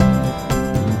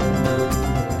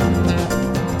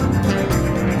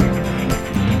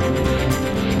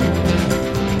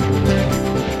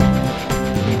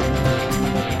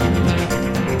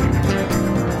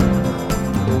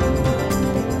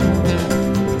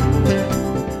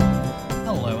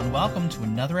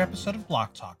another episode of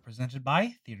Block Talk presented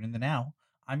by Theater in the Now.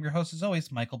 I'm your host, as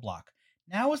always, Michael Block.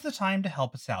 Now is the time to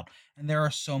help us out, and there are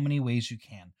so many ways you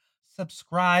can.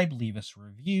 Subscribe, leave us a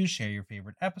review, share your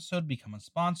favorite episode, become a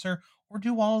sponsor, or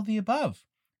do all of the above.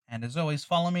 And as always,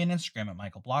 follow me on Instagram at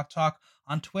Michael Block Talk,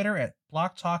 on Twitter at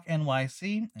Block Talk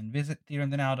NYC, and visit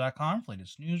theaterinthenow.com for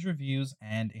latest news, reviews,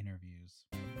 and interviews.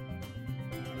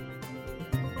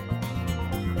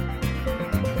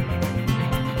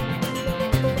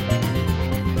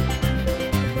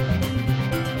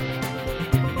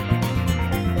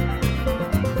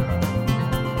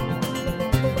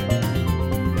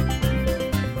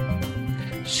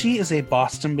 She is a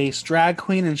Boston-based drag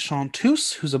queen and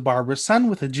chanteuse who's a Barbara Sun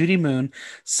with a Judy Moon.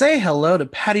 Say hello to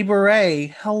Patty Bure.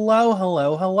 Hello.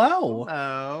 Hello.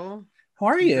 How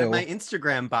are you? My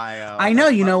Instagram bio. I know.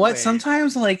 You know what?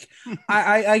 Sometimes, like,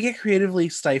 I get creatively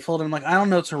stifled, and I'm like, I don't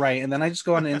know what to write, and then I just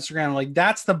go on Instagram, and like,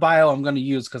 that's the bio I'm going to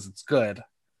use because it's good.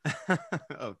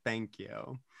 Oh, thank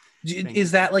you.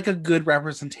 Is that like a good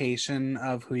representation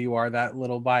of who you are? That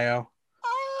little bio.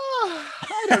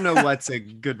 I don't know what's a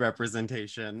good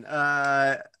representation.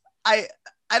 I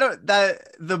don't,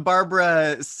 that the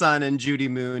Barbara Sun and Judy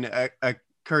Moon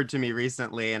occurred to me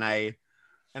recently, and I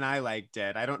liked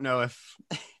it. I don't know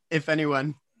if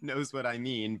anyone knows what I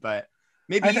mean, but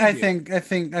maybe I think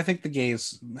the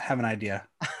gays have an idea.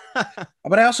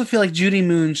 But I also feel like Judy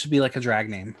Moon should be like a drag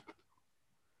name.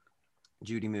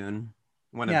 Judy Moon,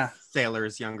 one of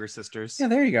Sailor's younger sisters. Yeah,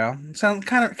 there you go. Sounds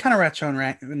kind of retro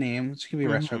name. She could be a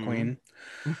retro queen.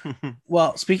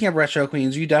 Well, speaking of retro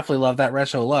queens, you definitely love that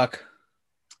retro look.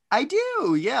 I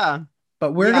do, yeah.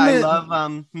 But we're gonna. I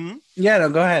love. Yeah, no,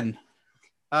 go ahead.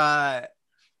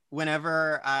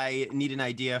 Whenever I need an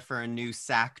idea for a new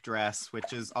sack dress,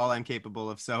 which is all I'm capable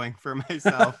of sewing for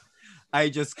myself, I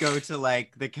just go to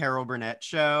like the Carol Burnett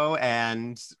show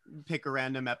and pick a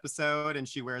random episode, and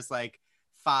she wears like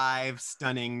 5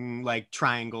 stunning like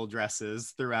triangle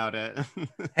dresses throughout it.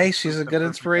 Hey, she's a good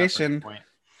inspiration.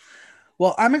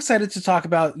 Well, I'm excited to talk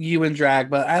about you and drag,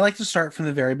 but I like to start from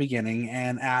the very beginning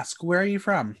and ask, where are you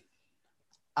from?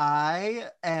 I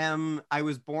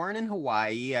was born in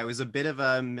Hawaii. I was a bit of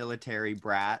a military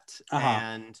brat,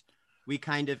 and we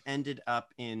kind of ended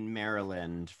up in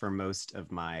Maryland for most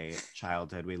of my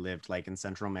childhood. We lived like in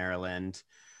central Maryland,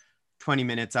 20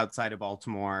 minutes outside of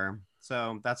Baltimore.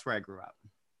 So that's where I grew up.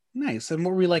 Nice. And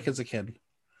what were you like as a kid?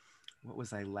 What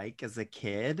was I like as a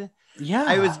kid? Yeah.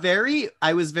 I was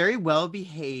very well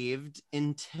behaved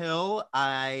until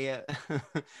I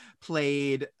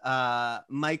played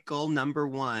Michael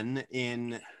 #1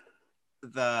 in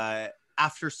the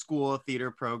after school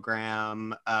theater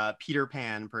program Peter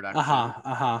Pan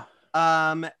production.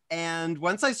 And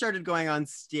once I started going on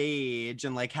stage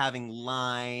and like having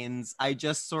lines, I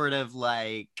just sort of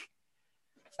like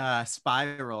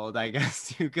spiraled, I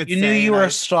guess you could say. You knew you were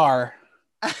a star.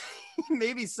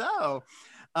 Maybe so.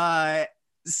 And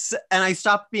I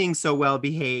stopped being so well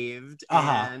behaved,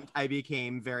 and I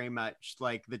became very much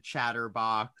like the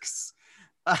chatterbox.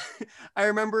 I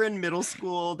remember in middle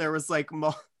school there was like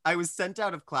I was sent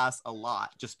out of class a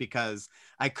lot just because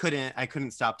I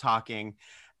couldn't stop talking.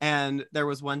 And there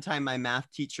was one time my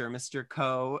math teacher, Mr.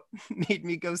 Coe, made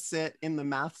me go sit in the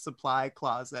math supply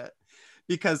closet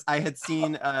because I had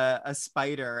seen a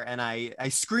spider, and I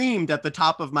screamed at the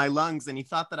top of my lungs, and he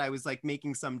thought that I was like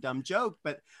making some dumb joke,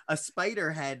 but a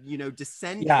spider had,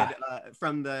 descended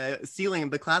from the ceiling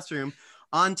of the classroom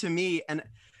onto me. And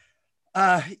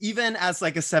even as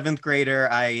like a 7th grader,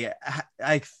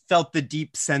 I felt the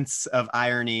deep sense of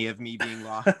irony of me being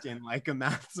locked in like a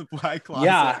math supply closet.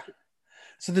 Yeah.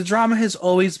 So the drama has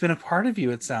always been a part of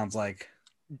you, it sounds like.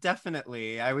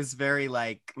 Definitely. I was very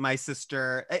like my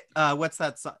sister. What's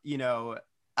that song?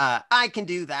 I can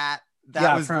do that.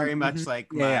 That was very much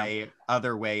like my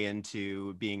other way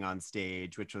into being on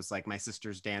stage, which was like my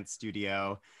sister's dance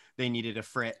studio. They needed a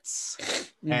Fritz.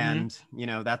 And,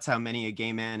 that's how many a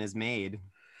gay man is made.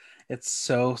 It's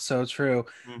so true.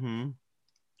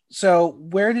 So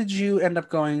where did you end up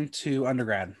going to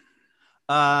undergrad?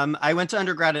 I went to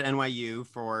undergrad at NYU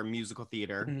for musical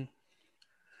theater.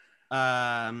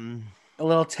 A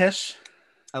little Tisch.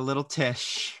 What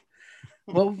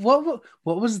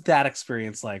was that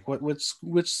experience like? Which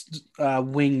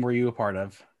wing were you a part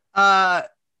of?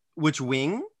 Which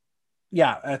wing?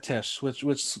 Yeah, at Tisch.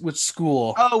 Which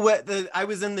school? Oh, I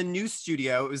was in the new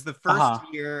studio. It was the first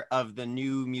year of the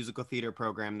new musical theater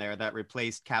program there that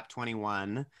replaced Cap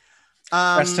 21.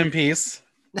 Rest in peace.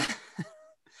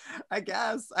 I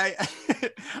guess I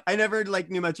never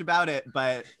knew much about it,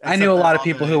 but I knew a lot of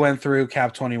people who went through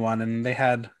Cap 21 and they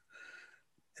had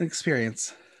an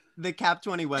experience. the Cap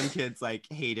 21 kids like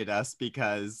hated us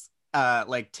because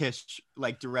like Tish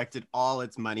like directed all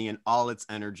its money and all its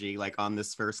energy like on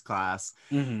this first class.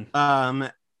 Mm-hmm.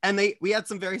 And we had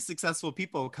some very successful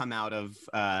people come out of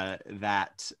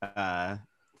that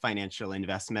financial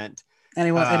investment.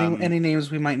 Anyone, any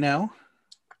names we might know?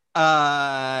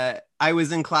 I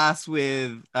was in class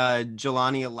with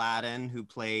Jelani Aladdin, who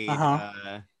played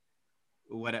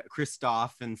what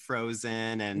Kristoff in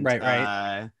Frozen, and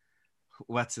right.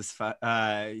 What's his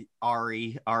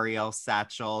Ariel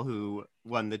Satchel, who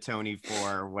won the Tony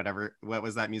for whatever, what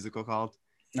was that musical called?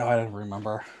 No, I don't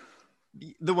remember.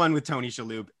 The one with Tony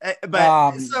Shalhoub.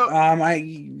 But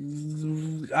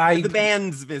the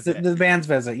band's visit. The band's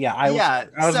visit. Yeah, I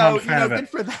was so not a fan of it. Good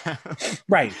for them.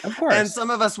 Right, of course. And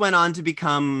some of us went on to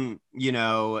become,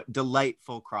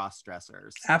 delightful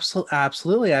cross-dressers.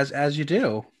 Absolutely, as you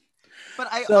do. But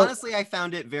honestly, I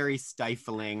found it very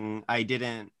stifling. I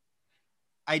didn't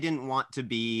want to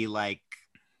be like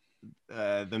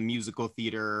the musical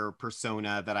theater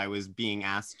persona that I was being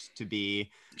asked to be.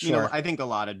 Sure. I think a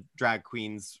lot of drag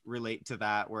queens relate to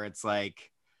that, where it's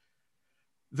like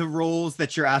the roles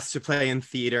that you're asked to play in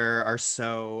theater are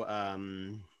so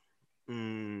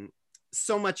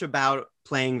so much about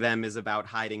playing them is about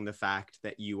hiding the fact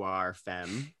that you are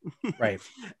femme. Right.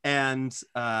 And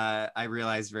I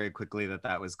realized very quickly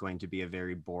that was going to be a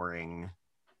very boring.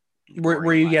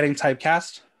 Were you getting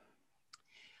typecast?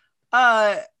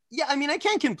 Yeah, I mean, I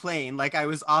can't complain. Like, I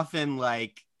was often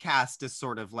like cast as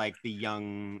sort of like the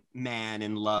young man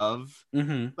in love.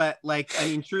 Mm-hmm. But like, I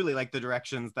mean, truly, like the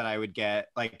directions that I would get,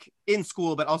 like in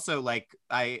school, but also like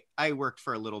I worked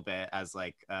for a little bit as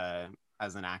like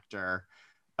as an actor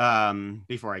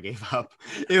before I gave up.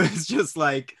 It was just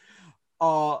like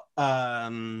all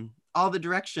the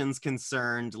directions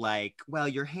concerned, like, well,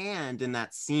 your hand in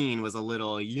that scene was a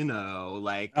little,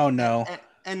 like, oh no,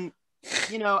 and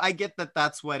I get that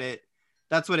that's what it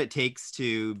takes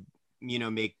to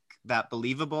make that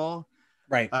believable,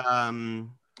 right? And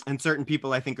certain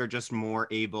people I think are just more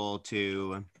able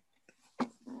to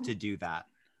do that,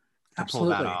 to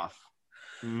Absolutely. pull that off.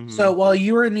 Mm-hmm. So while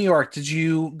you were in New York, did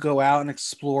you go out and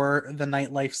explore the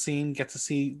nightlife scene, get to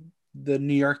see the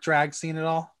New York drag scene at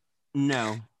all?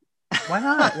 No. Why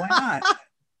not? Why not?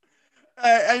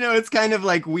 I know it's kind of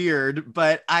like weird,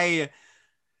 but as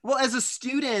a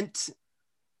student,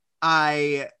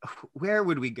 where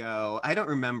would we go? I don't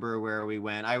remember where we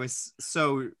went. I was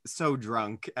so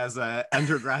drunk as a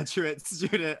undergraduate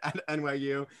student at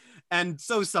NYU, and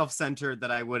so self-centered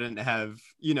that I wouldn't have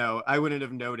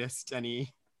noticed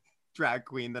any drag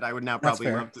queen that I would now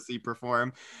probably love to see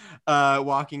perform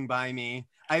walking by me.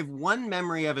 I have one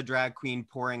memory of a drag queen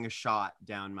pouring a shot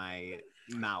down my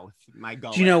mouth, my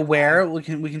gullet. Do you know where? We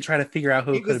can try to figure out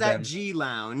who it could have been. It was at G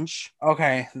Lounge.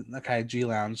 Okay, G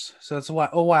Lounge. So it's a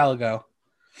while ago.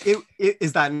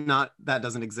 Is that not, that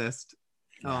doesn't exist?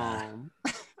 Oh,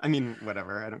 I mean,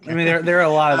 whatever. I don't care. I mean, there are a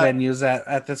lot of venues that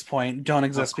at this point don't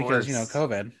exist because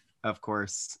COVID. Of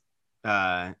course.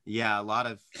 Yeah, a lot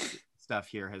of stuff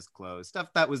here has closed. Stuff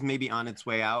that was maybe on its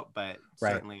way out, but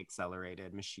certainly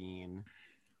accelerated. Machine.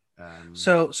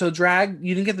 So drag.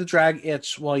 You didn't get the drag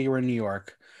itch while you were in New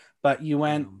York, but you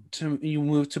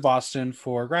moved to Boston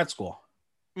for grad school.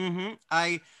 Mm-hmm.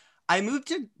 I moved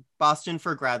to Boston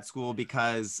for grad school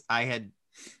because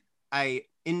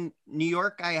in New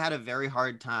York, I had a very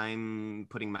hard time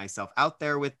putting myself out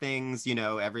there with things.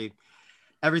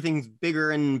 Everything's bigger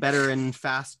and better and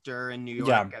faster in New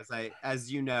York,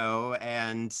 as you know,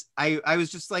 and I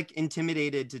was just like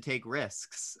intimidated to take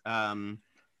risks.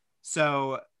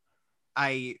 So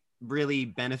I really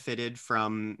benefited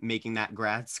from making that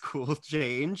grad school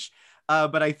change.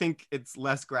 But I think it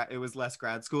was less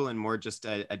grad school and more just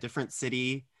a different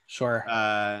city. Sure.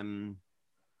 And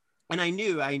I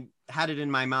knew, I had it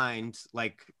in my mind,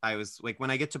 like I was like,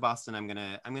 when I get to Boston, I'm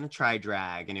gonna try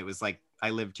drag. And it was like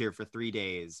I lived here for 3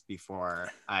 days before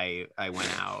I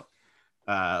went out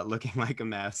looking like a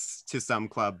mess to some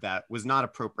club that was not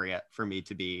appropriate for me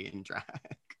to be in drag.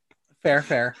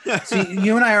 Fair. See,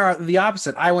 you and I are the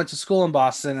opposite. I went to school in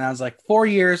Boston and I was like, 4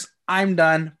 years, I'm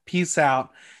done, peace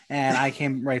out. And I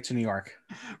came right to New York.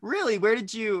 Really? Where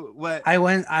did you, what?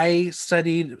 I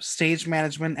studied stage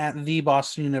management at the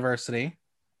Boston University.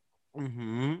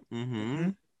 Mm-hmm.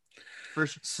 For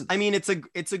sure. I mean, it's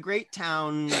a great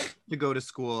town to go to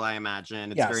school, I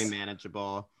imagine. It's very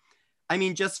manageable. I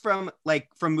mean, just from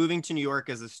moving to New York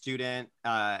as a student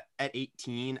at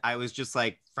 18, I was just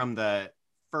like, from the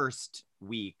first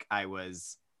week, I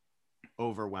was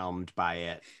overwhelmed by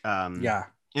it.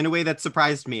 In a way that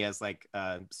surprised me as like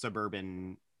a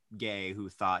suburban gay who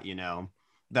thought,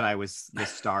 that I was the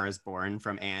Star is Born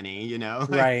from Annie, you know,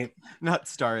 Right. not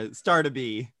star to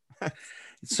be.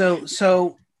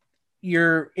 So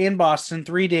you're in Boston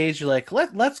 3 days. You're like,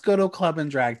 let's go to a club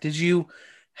and drag. Did you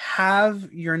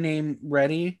have your name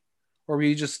ready, or were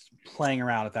you just playing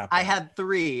around at that point? I had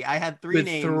three With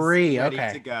names three, ready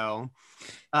okay. to go.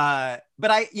 But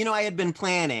I had been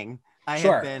planning.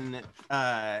 Sure.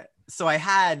 So I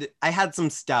had some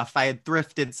stuff. I had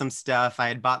thrifted some stuff. I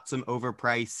had bought some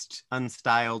overpriced,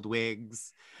 unstyled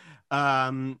wigs,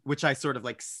 which I sort of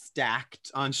like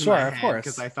stacked onto my head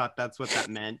because I thought that's what that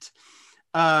meant.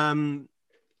 And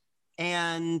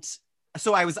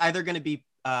so I was either going to be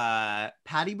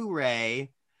Patty Bourré,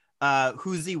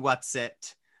 Whoosie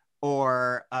Whatsit,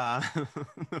 or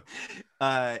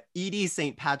Edie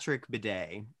St. Patrick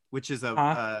Bidet, which is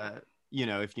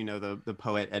if you know the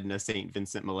poet Edna St.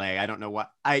 Vincent Millay. I don't know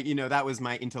what that was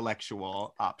my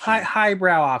intellectual option.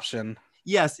 Highbrow option.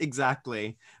 Yes,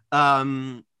 exactly.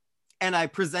 And I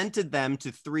presented them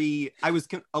to three. I was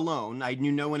alone. I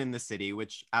knew no one in the city,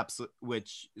 which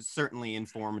certainly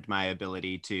informed my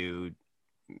ability to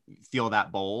feel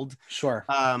that bold. Sure.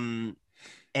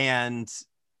 And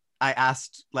I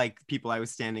asked like people I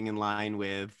was standing in line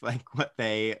with, like what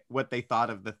they thought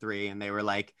of the three, and they were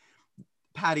like,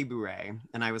 Patty Bourré.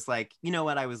 And I was like, you know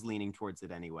what? I was leaning towards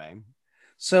it anyway.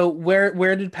 So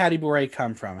where did Patty Bourré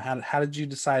come from? How did you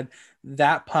decide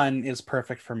that pun is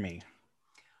perfect for me?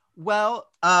 Well,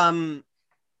 I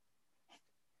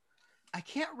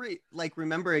can't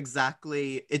remember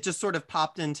exactly. It just sort of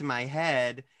popped into my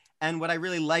head. And what I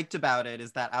really liked about it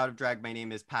is that out of drag, my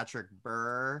name is Patrick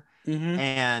Burr. Mm-hmm.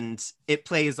 And it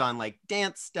plays on like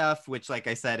dance stuff, which, like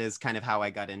I said, is kind of how I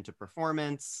got into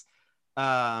performance.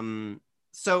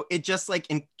 So it just like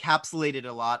encapsulated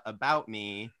a lot about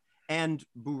me. And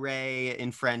bourrée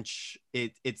in French,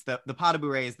 it's the pas de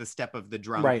bourrée is the step of the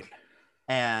drunk. Right.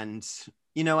 And,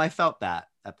 I felt that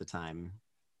at the time.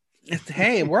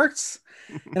 Hey, it works.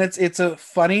 And it's a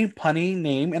funny, punny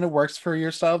name, and it works for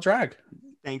your style of drag.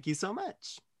 Thank you so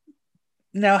much.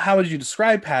 Now, how would you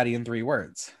describe Patty in 3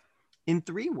 words? In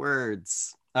 3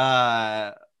 words?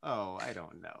 I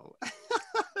don't know.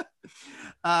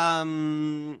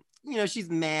 She's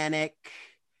manic,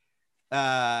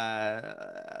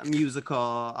 musical,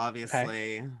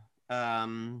 obviously.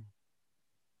 Okay.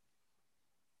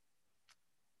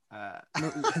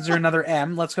 Is there another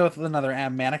M? Let's go with another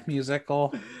M. Manic,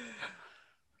 musical.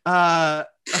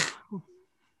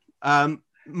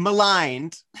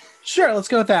 Maligned. Sure, let's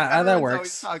go with that. That works.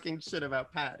 Always talking shit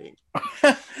about Patty.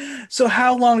 So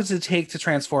how long does it take to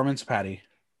transform into Patty?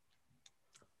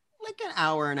 Like an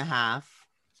hour and a half.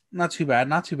 Not too bad.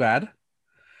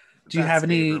 Do you have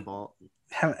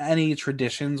any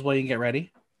traditions while you get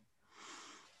ready?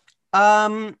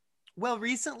 Well,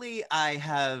 recently I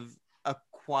have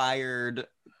acquired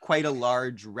quite a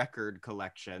large record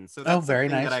collection. So that's very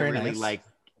nice. That I really like.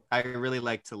 I really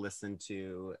like to listen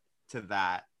to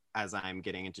that as I'm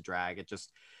getting into drag.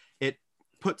 It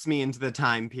puts me into the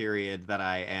time period that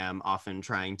I am often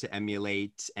trying to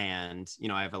emulate. And,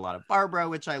 I have a lot of Barbara,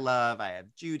 which I love. I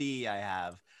have Judy. I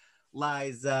have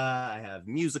Liza. I have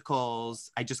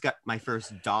musicals. I just got my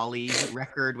first Dolly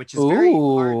record, which is very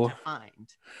hard to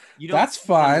find. That's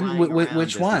fun.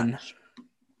 Which one?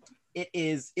 It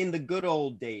is In the Good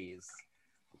Old Days,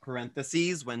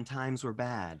 parentheses, when times were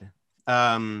bad.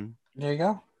 There you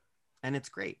go. And it's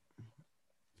great.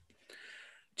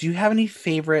 Do you have any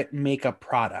favorite makeup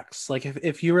products? Like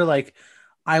if you were like,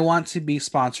 I want to be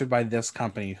sponsored by this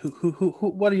company, who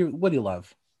what do you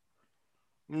love?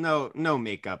 No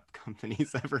makeup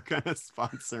company's ever gonna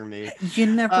sponsor me. You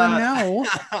never know.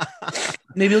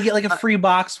 Maybe you'll get like a free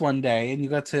box one day and you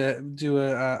got to do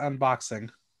a unboxing.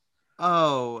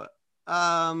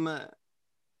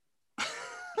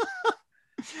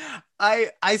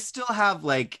 I still have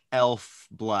like elf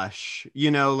blush,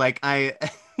 like I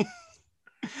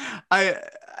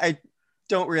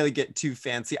don't really get too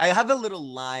fancy. I have a little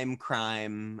lime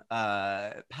crime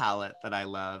palette that I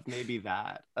love. Maybe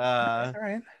that. All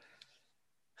right.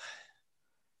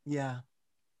 Yeah.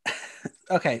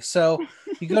 Okay, so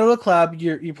you go to a club,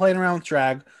 you're playing around with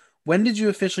drag. When did you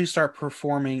officially start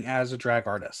performing as a drag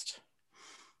artist?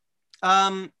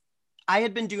 I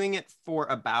had been doing it for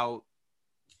about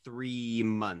 3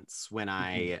 months when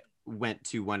I went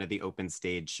to one of the open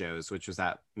stage shows, which was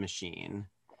at Machine.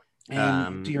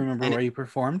 And do you remember where you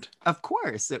performed? Of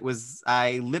course,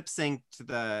 I lip synced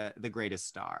the Greatest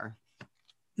Star.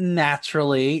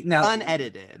 Naturally, now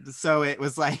unedited, so it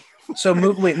was like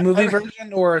movie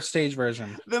version or a stage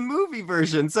version? The movie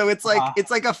version. So it's like it's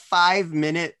like a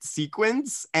 5-minute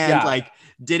sequence, and like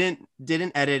didn't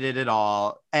edit it at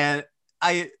all, and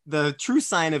the true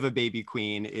sign of a baby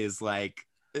queen is like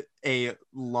a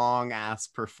long ass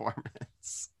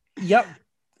performance. Yep.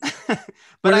 But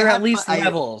Were I there at had least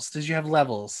levels? Did you have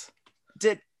levels?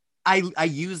 I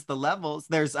use the levels.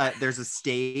 There's a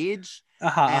stage,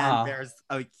 and there's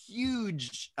a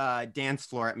huge dance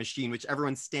floor at Machine, which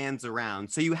everyone stands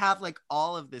around. So you have like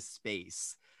all of this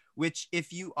space, which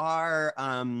if you are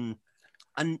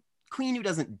a queen who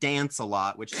doesn't dance a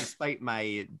lot, which despite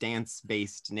my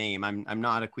dance-based name, I'm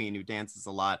not a queen who dances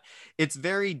a lot. It's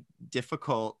very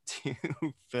difficult to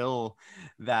fill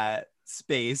that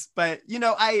space. But you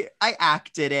know, I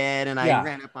acted it, and I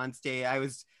ran up on stage.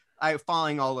 I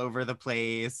falling all over the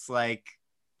place. Like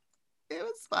it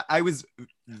was, I was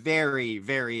very,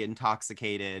 very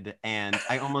intoxicated, and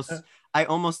I almost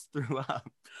threw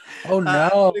up. Oh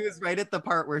no. It was right at the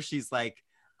part where she's like,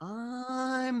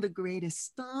 I'm the greatest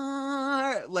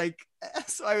star. Like,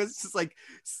 so I was just like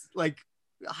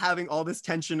having all this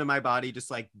tension in my body, just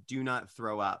like, do not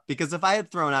throw up. Because if I had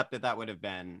thrown up, that would have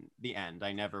been the end.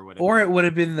 I never would have. Or it would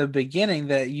have been the beginning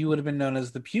that you would have been known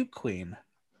as the puke queen.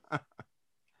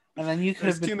 And then you could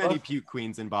have been too many puke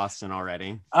queens in Boston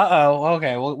already.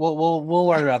 Okay. We'll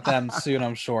learn about them soon,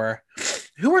 I'm sure.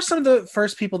 Who were some of the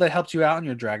first people that helped you out in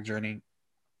your drag journey?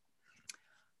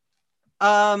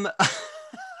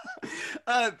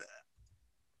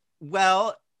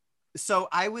 Well, so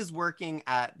I was working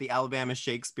at the Alabama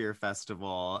Shakespeare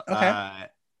Festival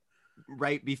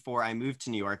right before I moved to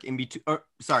New York,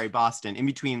 Boston, in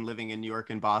between living in New York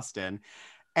and Boston.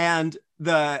 And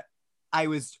it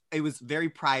was very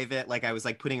private. Like I was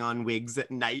like putting on wigs at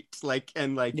night,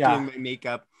 doing my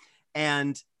makeup.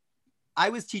 And I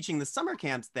was teaching the summer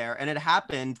camps there, and it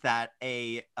happened that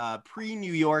a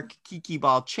pre-New York Kiki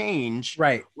Ball change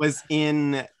was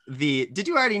in the. Did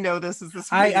you already know this? Is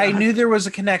this? I knew there was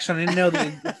a connection. I didn't know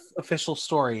the official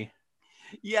story.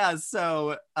 Yeah,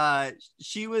 so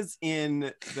she was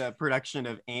in the production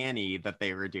of Annie that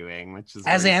they were doing, which is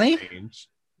as Annie. Strange.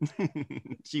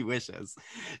 She wishes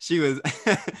she was.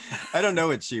 I don't know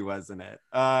what she was in it.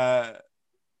 I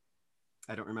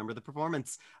don't remember the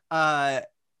performance.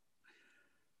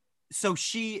 So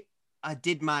she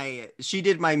did my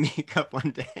makeup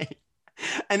one day,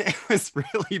 and it was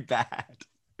really bad.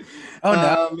 Oh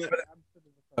no!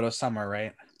 Photo summer,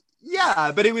 right?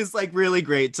 Yeah, but it was like really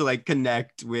great to like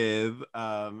connect with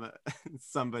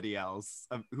somebody else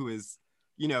who is,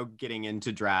 you know, getting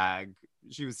into drag.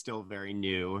 She was still very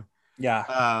new.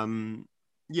 Yeah.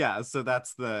 Yeah, so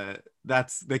that's the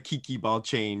Kiki Ball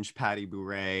change Patty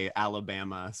Bourré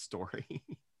Alabama story.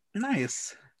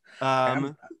 Nice.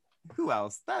 Who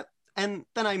else? And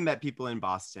then I met people in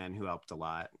Boston who helped a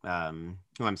lot,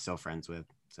 who I'm still friends with.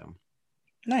 So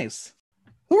nice.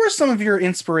 Who are some of your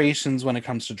inspirations when it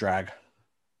comes to drag?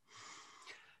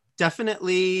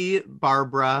 Definitely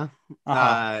Barbara.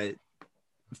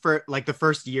 For like the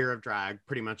first year of drag,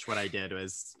 pretty much what I did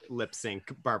was lip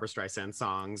sync Barbra Streisand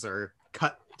songs or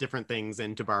cut different things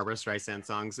into Barbra Streisand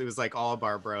songs. It was like all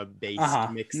Barbara based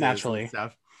mixes naturally. And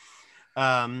stuff.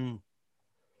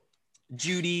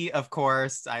 Judy, of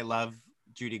course, I love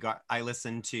Judy. I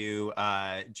listen to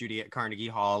Judy at Carnegie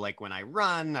Hall. Like when I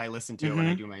run, I listen to it when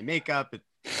I do my makeup.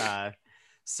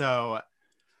 So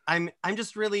I'm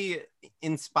just really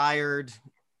inspired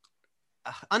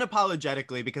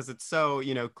unapologetically because it's so,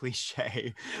 you know,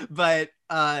 cliche, but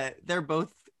they're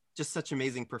both just such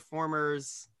amazing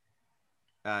performers,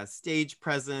 stage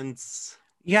presence.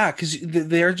 Yeah, because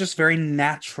they're just very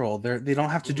natural. They don't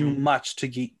have to do much to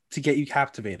get you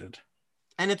captivated.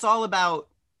 And it's all about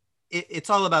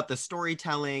the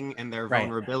storytelling and their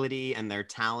vulnerability and their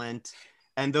talent.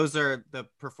 And those are the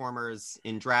performers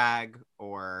in drag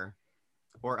or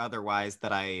otherwise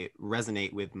that I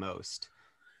resonate with most.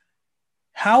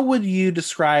 How would you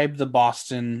describe the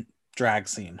Boston drag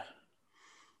scene?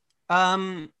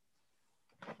 I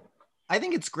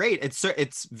think it's great.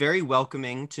 It's very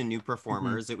welcoming to new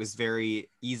performers. It was very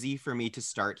easy for me to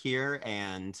start here,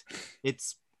 and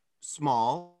it's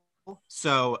small.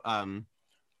 So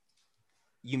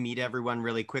you meet everyone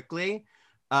really quickly.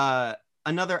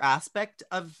 Another aspect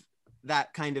of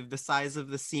that kind of the size of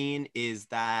the scene is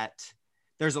that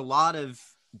there's a lot of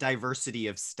diversity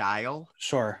of style.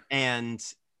 Sure. And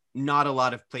not a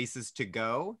lot of places to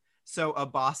go. So a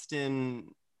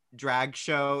Boston drag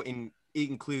show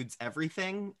includes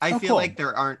everything. I feel like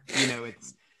there aren't, you know,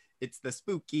 it's the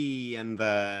spooky and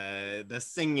the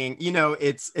singing, you know,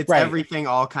 it's everything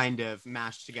all kind of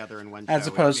mashed together in one show. As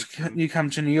opposed you come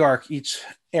to New York, each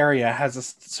area has a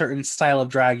certain style of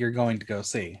drag you're going to go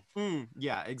see.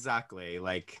 Yeah, exactly.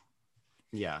 Like,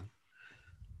 yeah.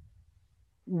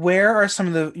 Where are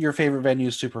some of your favorite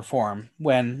venues to perform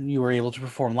when you were able to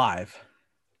perform live?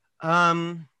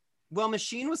 Well,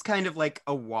 Machine was kind of like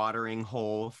a watering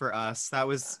hole for us. That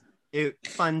was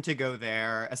fun to go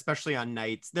there, especially on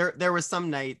nights. There were some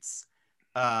nights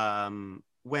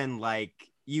when like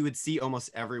you would see almost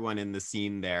everyone in the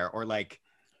scene there, or like,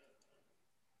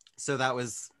 so that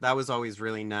was always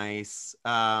really nice.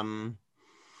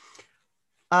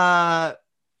 Uh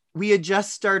we had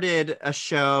just started a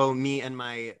show. Me and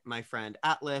my friend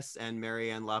Atlas and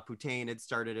Marianne Lapoutaine had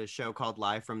started a show called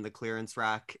Live from the Clearance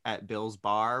Rack at Bill's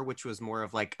Bar, which was more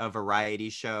of like a variety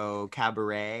show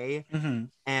cabaret. Mm-hmm.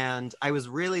 And I was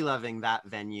really loving that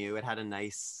venue. It had a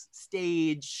nice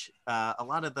stage. A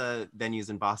lot of the venues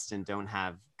in Boston don't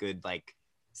have good like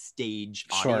stage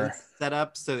Sure. audience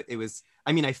setup, so it was,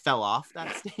 I mean, I fell off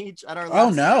that stage at our Oh last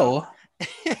show. no.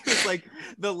 It was like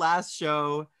the last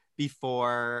show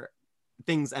before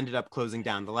things ended up closing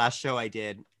down. The last show I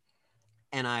did,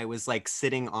 and I was like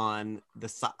sitting on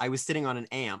I was sitting on an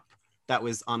amp that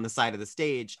was on the side of the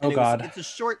stage, Oh and God. it's a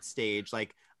short stage,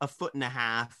 like a foot and a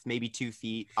half, maybe 2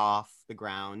 feet off the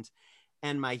ground.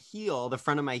 And my heel, the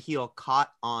front of my heel,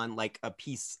 caught on like a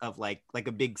piece of like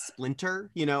a big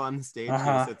splinter, on the stage.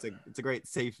 Uh-huh. So it's a great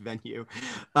safe venue.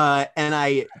 And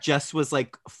I just was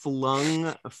like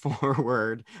flung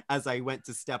forward as I went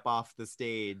to step off the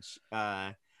stage.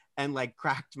 And like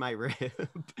cracked my rib.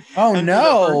 Oh And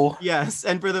no. yes,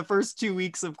 and for the first 2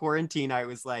 weeks of quarantine, I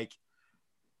was like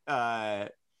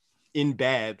in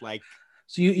bed, like,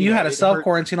 So you had a it self hurt.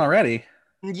 quarantine already.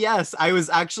 Yes, I was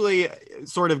actually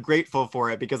sort of grateful for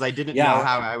it because I didn't know Yeah.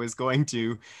 how I was going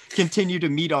to continue to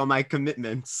meet all my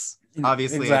commitments.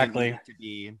 Obviously, I didn't need Exactly. it to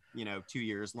be, 2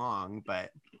 years long,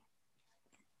 but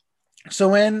So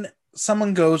when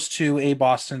someone goes to a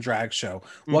Boston drag show,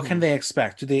 what can mhm. they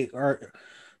expect?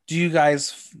 Do you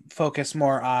guys focus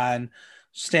more on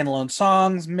standalone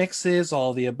songs, mixes,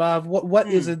 all the above? What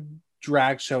is Hmm. a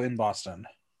drag show in Boston?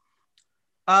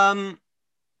 Um,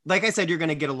 like I said, you're going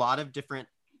to get a lot of different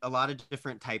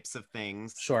types of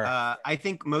things. Sure. I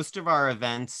think most of our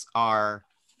events are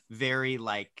very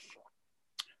like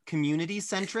community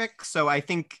centric, so I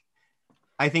think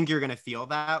you're going to feel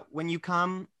that when you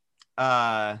come.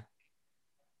 Uh,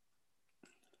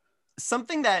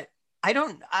 Something that I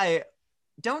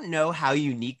don't know how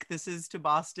unique this is to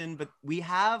Boston, but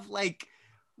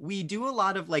we do a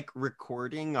lot of like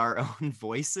recording our own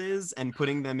voices and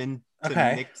putting them into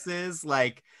Okay. mixes,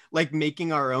 like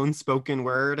making our own spoken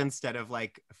word instead of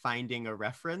like finding a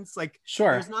reference. Like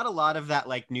Sure. there's not a lot of that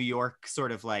like New York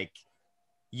sort of like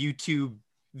YouTube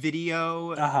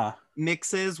video Uh-huh.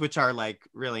 mixes, which are like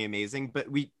really amazing, but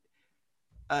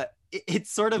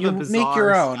it's sort of a You make your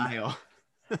bizarre own. style.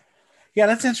 Yeah,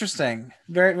 that's interesting.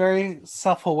 Very, very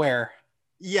self-aware.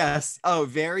 Yes. Oh,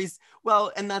 very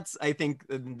well. And that's, I think,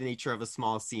 the nature of a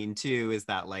small scene too, is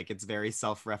that like it's very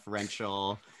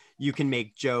self-referential. You can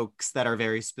make jokes that are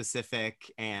very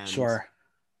specific, and Sure.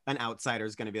 an outsider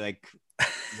is going to be like,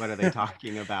 what are they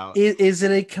talking about? Is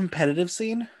it a competitive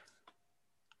scene?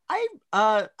 I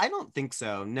don't think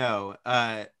so. No.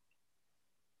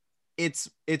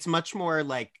 It's much more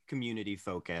like community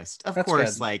focused. Of That's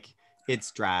course, good. like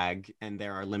it's drag and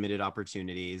there are limited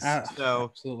opportunities.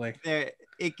 So Absolutely.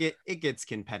 it gets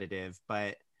competitive,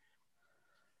 but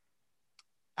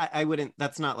I wouldn't,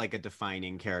 that's not like a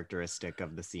defining characteristic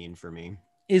of the scene for me.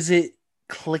 Is it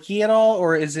clicky at all,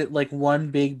 or is it like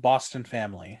one big Boston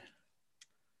family?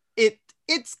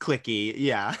 It's clicky,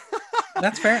 yeah.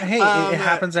 That's fair. Hey, it um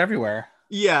happens everywhere.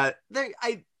 yeah,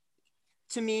 I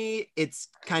to me it's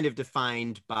kind of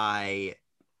defined by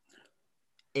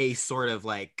a sort of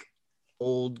like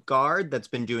old guard that's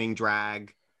been doing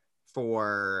drag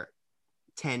for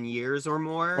 10 years or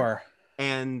more, Sure.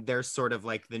 and there's sort of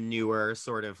like the newer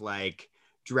sort of like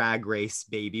drag race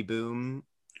baby boom.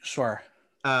 Sure.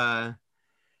 uh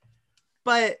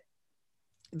but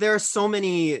there are so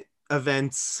many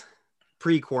events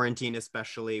pre-quarantine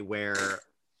especially where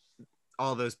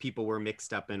all those people were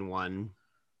mixed up in one.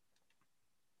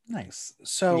 Nice.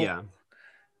 So Yeah.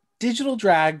 digital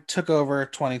drag took over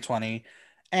 2020,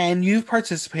 and you've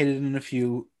participated in a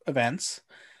few events.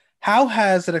 How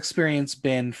has that experience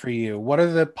been for you? What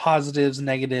are the positives,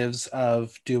 negatives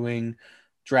of doing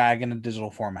drag in a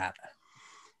digital format?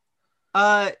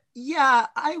 Yeah,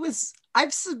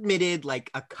 I've submitted like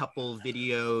a couple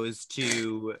videos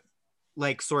to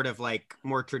like sort of like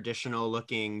more traditional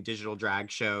looking digital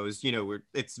drag shows, where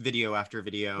it's video after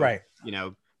video, Right.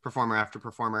 performer after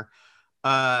performer.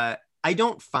 I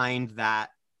don't find that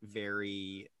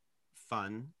very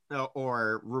fun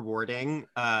or rewarding.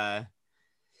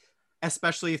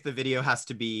 especially if the video has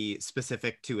to be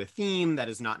specific to a theme that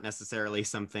is not necessarily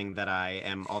something that I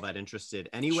am all that interested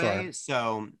anyway. Sure.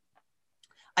 So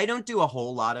I don't do a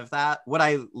whole lot of that. What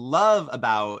I love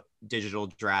about digital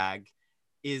drag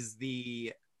is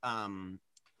the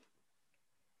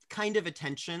kind of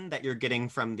attention that you're getting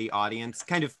from the audience,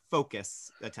 kind of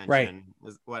focus attention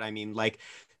is what I mean. Like,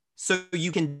 so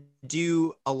you can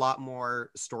do a lot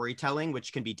more storytelling,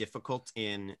 which can be difficult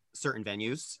in certain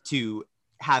venues to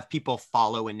have people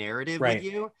follow a narrative with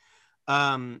you,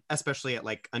 especially at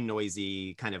like a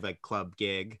noisy kind of like club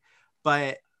gig.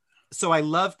 But so I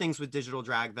love things with digital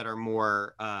drag that are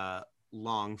more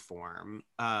long form.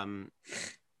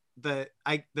 The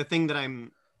thing that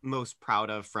I'm most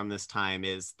proud of from this time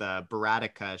is the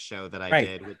Baratica show that I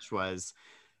did, which was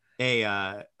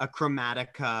a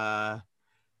Chromatica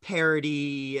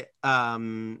parody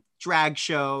drag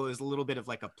show. It was a little bit of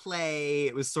like a play.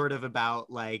 It was sort of about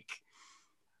like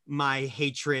my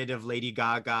hatred of Lady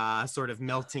Gaga sort of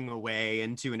melting away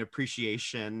into an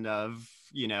appreciation of,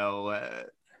 you know,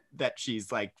 that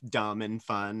she's like dumb and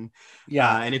fun.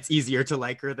 And it's easier to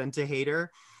like her than to hate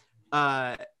her.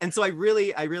 And so I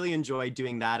really enjoyed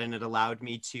doing that, and it allowed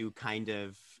me to kind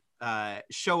of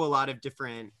show a lot of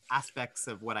different aspects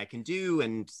of what I can do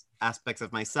and aspects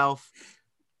of myself,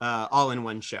 all in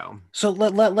one show. So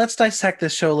let's dissect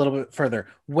this show a little bit further.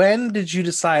 When did you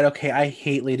decide, okay, I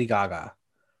hate Lady Gaga?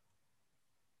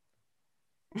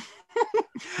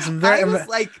 I was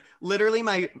like literally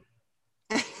my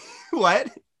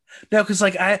what? No, because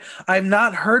like I've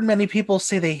not heard many people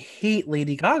say they hate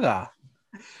Lady Gaga.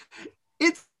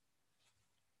 It's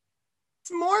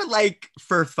more like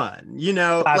for fun, you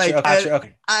know. Gotcha, like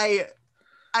okay.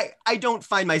 I don't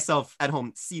find myself at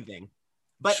home seething,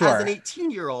 but sure. As an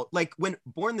 18-year-old, like when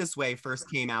Born This Way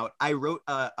first came out, I wrote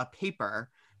a paper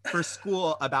for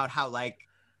school about how like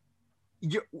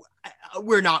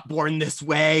we're not born this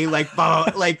way, like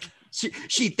like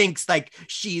she thinks like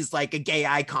she's like a gay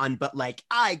icon, but like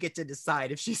I get to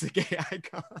decide if she's a gay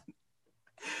icon.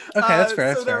 Okay, that's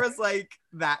fair. So there was like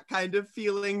that kind of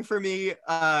feeling for me,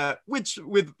 which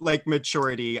with like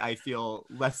maturity, I feel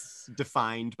less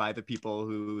defined by the people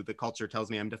who the culture tells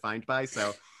me I'm defined by.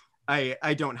 So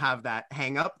I don't have that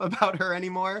hang up about her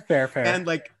anymore. Fair. And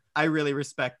like, I really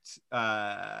respect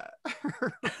her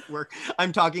work.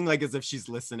 I'm talking like as if she's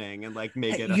listening and like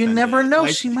make it. You never know.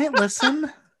 Like, she might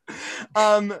listen.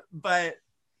 But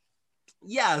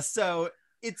yeah, so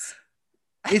it's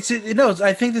I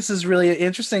think this is really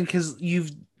interesting because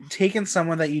you've taken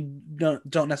someone that you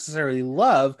don't necessarily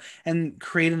love and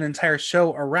create an entire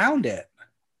show around it.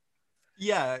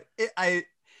 Yeah,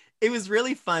 it was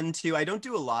really fun too. I don't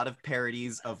do a lot of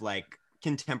parodies of like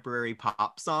contemporary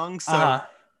pop songs, so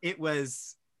it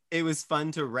was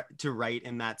fun to write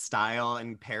in that style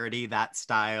and parody that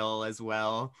style as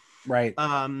well. Right.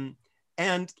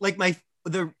 And like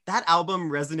that album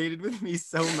resonated with me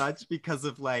so much because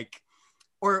of like,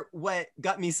 or what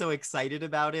got me so excited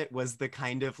about it was the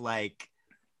kind of like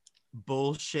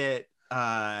bullshit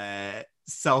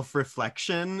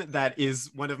self-reflection that is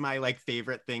one of my like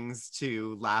favorite things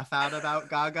to laugh at about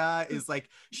Gaga is like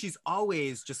she's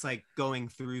always just like going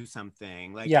through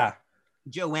something. Like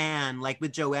Joanne, like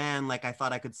with Joanne, like I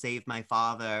thought I could save my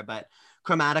father, but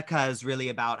Chromatica is really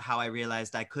about how I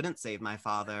realized I couldn't save my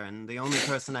father and the only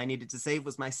person I needed to save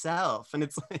was myself. And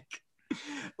it's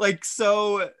like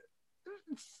so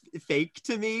fake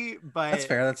to me, but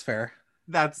that's fair.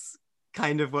 That's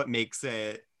kind of what makes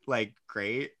it like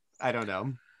great. I don't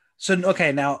know. So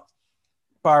okay, now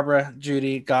Barbara,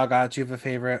 Judy, Gaga, do you have a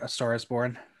favorite? A Star Is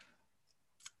Born?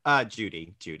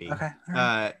 Judy. Okay. All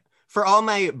right. For all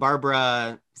my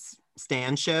Barbara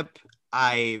stanship,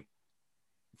 I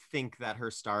think that her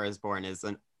Star Is Born is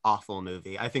an awful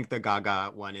movie. I think the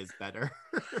Gaga one is better.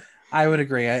 I would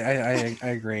agree. I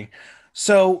agree.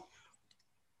 So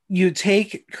you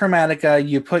take Chromatica,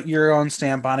 you put your own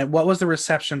stamp on it. What was the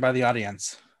reception by the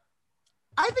audience?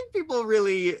 I think people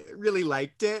really, really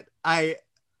liked it. I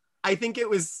think it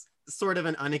was sort of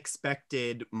an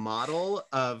unexpected model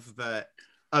of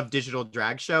digital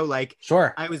drag show. Like,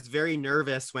 sure, I was very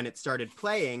nervous when it started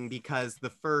playing because the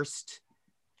first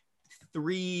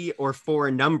 3 or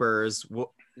 4 numbers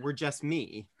were just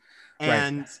me.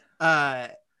 And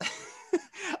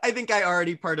I think I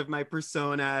already part of my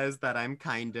persona is that I'm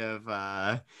kind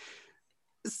of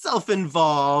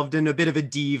self-involved and a bit of a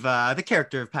diva. The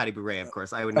character of Patty Bure, of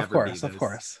course, I would never be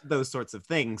those sorts of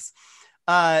things.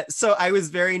 So I was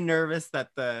very nervous that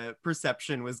the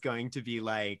perception was going to be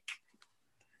like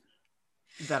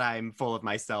that I'm full of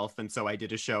myself, and so I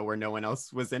did a show where no one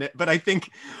else was in it. But I think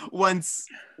once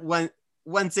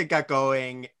once it got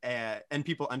going and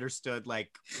people understood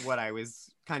like what I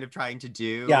was kind of trying to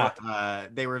do,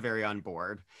 they were very on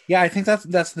board. Yeah, I think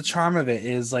that's the charm of it,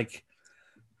 is like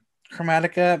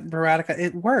Chromatica, Baratica,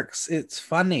 it works. It's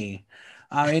funny.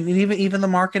 And even the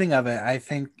marketing of it, I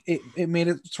think it made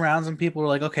its rounds and people were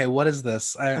like, okay, what is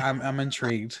this? I'm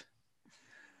intrigued.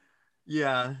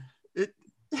 Yeah.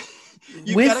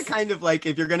 You gotta kind of like,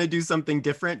 if you're gonna do something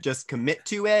different, just commit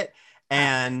to it,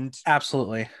 and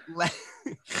absolutely,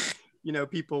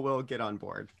 people will get on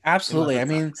board. Absolutely. I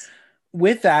mean,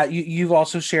 with that, you've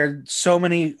also shared so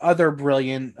many other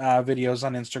brilliant videos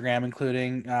on Instagram,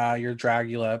 including your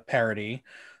Dragula parody.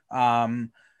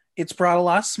 It's brought a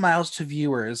lot of smiles to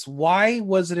viewers. Why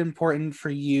was it important for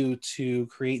you to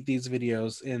create these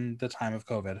videos in the time of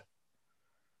COVID?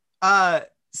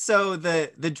 So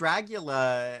the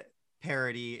Dragula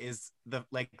parody is the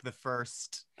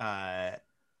first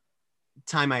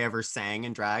time I ever sang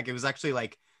in drag. It was actually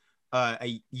like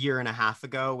a year and a half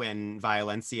ago when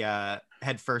Violencia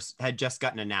had just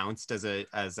gotten announced as a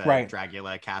right.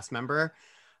 Dragula cast member.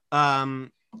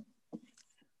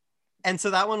 And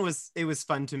so that one was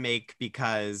fun to make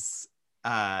because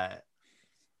I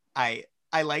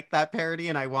like that parody,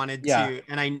 and I wanted to,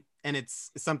 and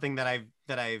it's something that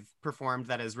I've performed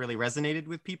that has really resonated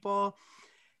with people.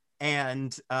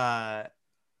 And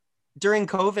during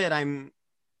COVID,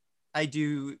 I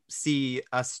do see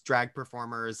us drag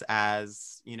performers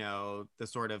as, the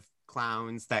sort of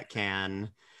clowns that can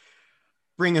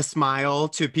bring a smile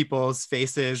to people's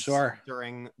faces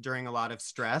during a lot of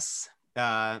stress.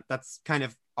 That's kind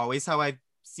of always how I've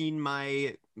seen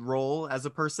my role as a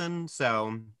person.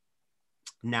 So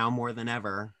now more than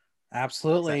ever.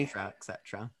 Absolutely.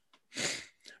 Etc.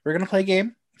 We're going to play a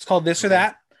game. It's called This or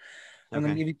That. I'm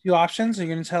going to give you two options. You're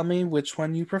going to tell me which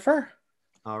one you prefer.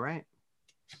 All right.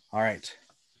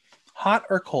 Hot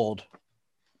or cold?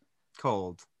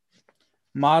 Cold.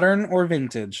 Modern or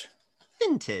vintage?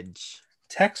 Vintage.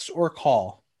 Text or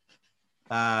call?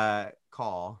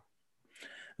 Call.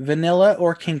 Vanilla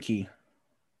or kinky?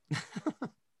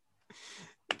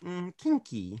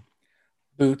 Kinky.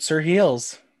 Boots or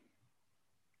heels?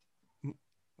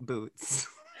 Boots.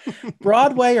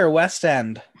 Broadway or West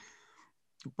End?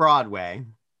 Broadway.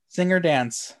 Sing or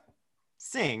dance?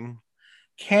 Sing.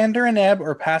 Candor and Ebb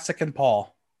or Pasek and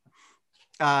Paul?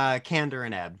 Candor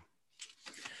and Ebb.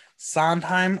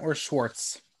 Sondheim or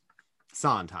Schwartz?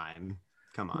 Sondheim.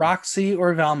 Come on. Roxy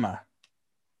or Velma?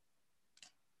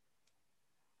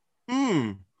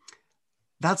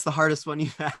 That's the hardest one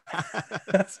you've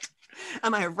asked.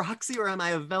 Am I a Roxy or am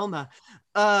I a Velma?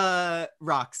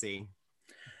 Roxy.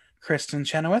 Kristen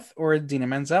Chenoweth or Idina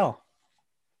Menzel?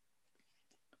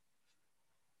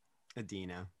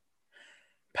 Idina.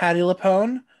 Patti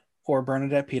LuPone or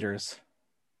Bernadette Peters?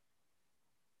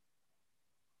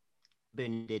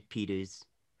 Bernadette Peters.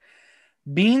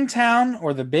 Beantown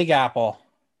or the Big Apple?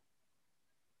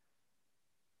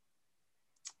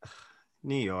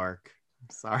 New York.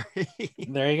 Sorry.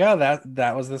 There you go.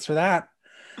 That was This or That.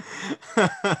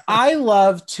 I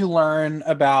love to learn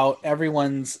about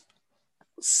everyone's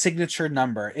signature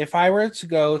number. If I were to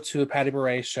go to a Patty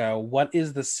Bure show, what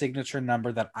is the signature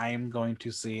number that I am going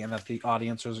to see and that the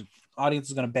audience is going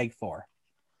to beg for?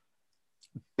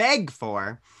 Beg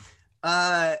for?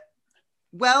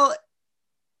 Well,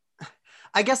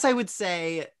 I guess I would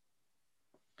say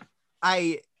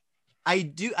I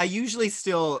usually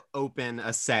still open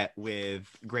a set with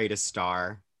Greatest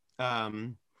Star.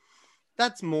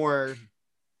 That's more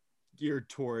geared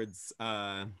towards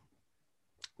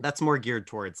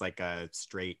like a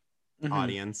straight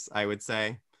audience, I would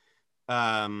say.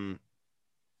 And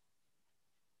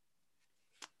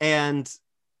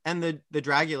the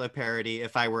Dragula parody,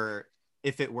 if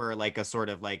it were like a sort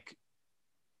of like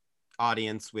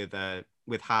audience with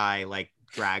high like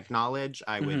drag knowledge,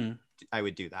 I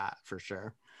would do that for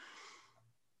sure.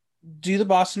 Do the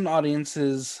Boston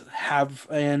audiences have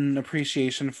an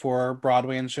appreciation for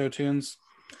Broadway and show tunes?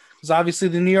 Because obviously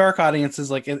the New York audience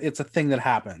is like, it's a thing that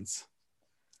happens.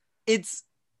 It's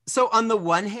so, on the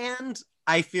one hand,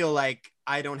 I feel like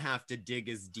I don't have to dig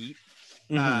as deep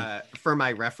for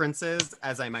my references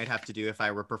as I might have to do if I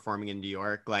were performing in New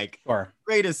York. Like,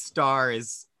 Greatest Star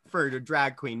is, for a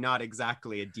drag queen, not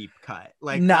exactly a deep cut.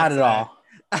 Like, not at all.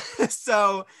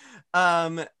 So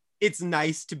it's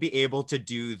nice to be able to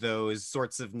do those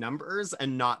sorts of numbers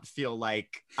and not feel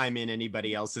like I'm in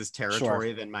anybody else's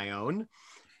territory than my own.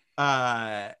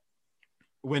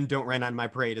 When Don't Rain on My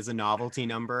Parade is a novelty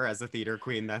number as a theater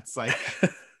queen, that's like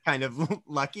kind of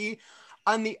lucky.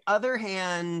 On the other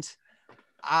hand,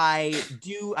 I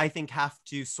think have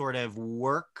to sort of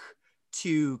work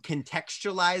to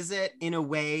contextualize it in a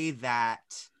way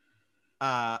that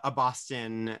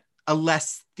a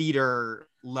less theater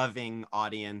loving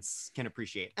audience can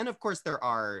appreciate. And of course, there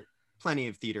are plenty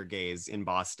of theater gays in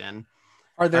Boston.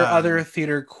 Are there other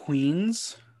theater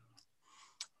queens?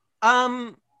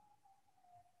 Well,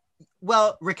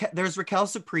 there's Raquel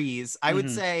Surprise. I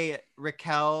would say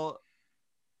Raquel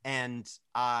and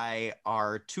I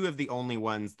are two of the only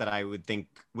ones that I would think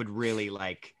would really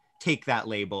like take that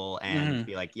label and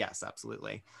be like, yes,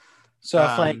 absolutely. So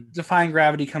if like Defying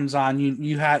Gravity comes on,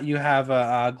 you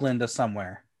have Glinda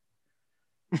somewhere.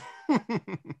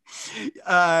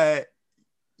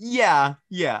 Yeah.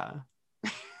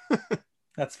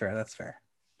 That's fair.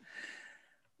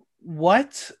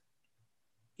 What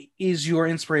is your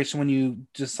inspiration when you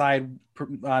decide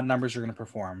numbers you're going to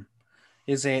perform?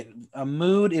 Is it a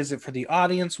mood? Is it for the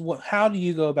audience? How do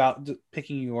you go about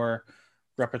picking your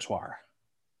repertoire?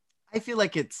 I feel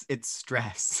like it's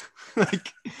stress.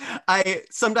 Like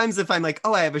sometimes if I'm like,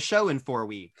 oh, I have a show in 4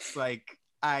 weeks, like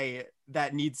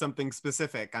that needs something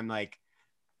specific, I'm like,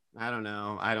 I don't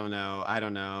know.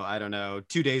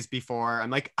 2 days before, I'm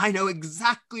like, I know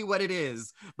exactly what it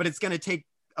is, but it's going to take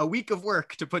a week of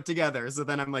work to put together. So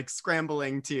then I'm like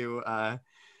scrambling to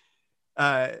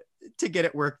get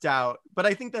it worked out. But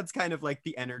I think that's kind of like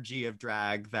the energy of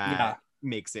drag that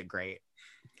makes it great.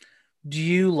 Do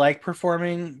you like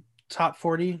performing top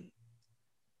 40?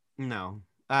 No.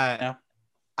 No.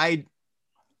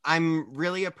 I'm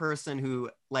really a person who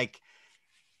like,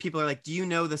 people are like, do you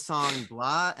know the song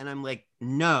blah? And I'm like,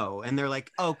 no. And they're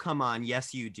like, oh, come on.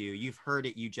 Yes, you do. You've heard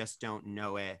it. You just don't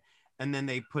know it. And then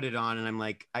they put it on and I'm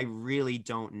like, I really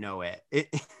don't know it. I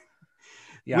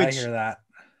hear that.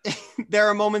 There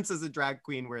are moments as a drag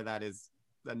queen where that is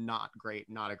not a great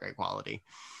quality.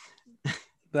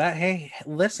 But hey,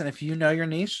 listen, if you know your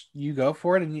niche, you go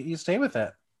for it and you stay with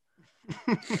it.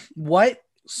 What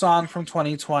song from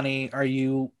 2020 are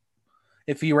you,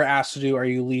 if you were asked to do, are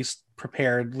you least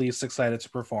prepared, least excited to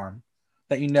perform,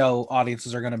 that you know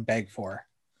audiences are going to beg for?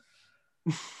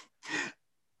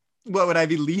 What would I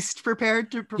be least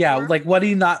prepared to perform? Yeah, like what do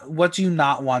you not want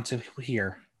to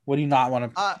hear? What do you not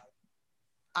want to?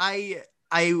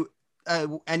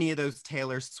 Any of those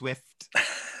Taylor Swift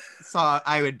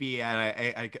I would be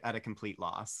at a complete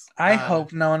loss. I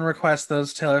hope no one requests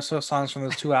those Taylor Swift songs from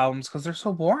those 2 albums because they're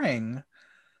so boring.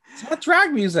 It's not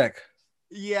drag music.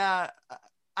 Yeah,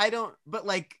 I don't. But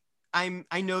like, I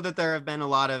know that there have been a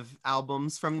lot of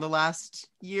albums from the last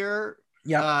year.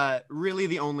 Yeah. Really,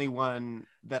 the only one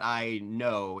that I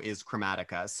know is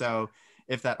Chromatica. So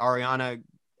if that Ariana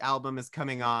album is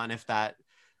coming on, if that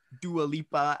Dua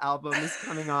Lipa album is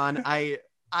coming on, I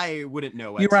wouldn't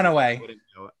know what you run away. I wouldn't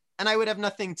know. And I would have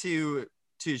nothing to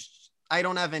I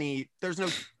don't have any, there's no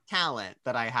talent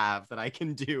that I have that I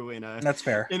can do that's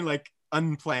fair, in like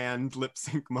unplanned lip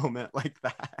sync moment like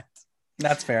that.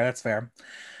 That's fair.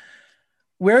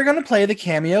 We're going to play the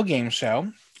Cameo game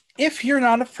show. If you're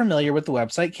not familiar with the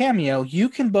website Cameo, you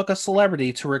can book a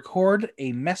celebrity to record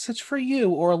a message for you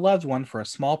or a loved one for a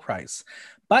small price.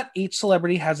 But each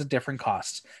celebrity has a different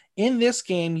cost. In this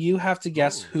game, you have to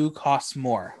guess who costs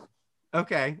more.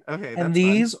 Okay. And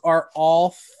these are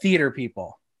all theater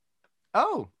people.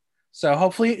 Oh. So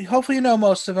hopefully you know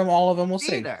most of them. All of them will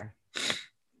see.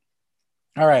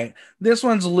 All right. This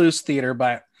one's loose theater,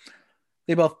 but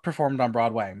they both performed on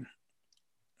Broadway.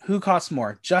 Who costs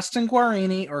more, Justin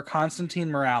Guarini or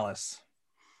Constantine Morales?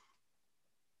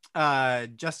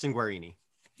 Justin Guarini.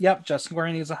 Yep, Justin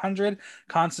Guarini is 100.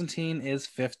 Constantine is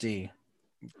 50.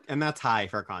 And that's high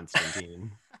for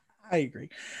Constantine. I agree.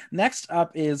 Next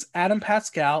up is Adam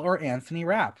Pascal or Anthony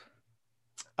Rapp.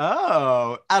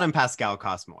 Oh, Adam Pascal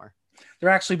costs more. They're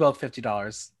actually both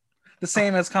 $50. The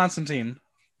same as Constantine.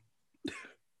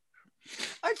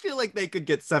 I feel like they could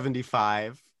get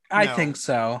 75. I think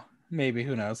so. Maybe,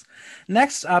 who knows?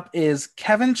 Next up is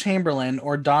Kevin Chamberlain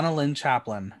or Donna Lynn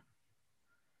Chaplin.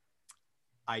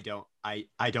 I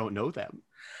don't know them.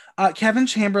 Kevin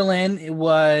Chamberlain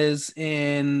was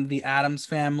in The Addams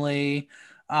Family.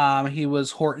 He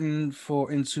was Horton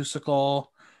in Seussical.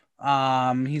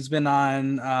 He's been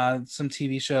on some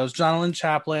TV shows. Donna Lynn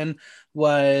Chaplin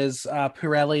was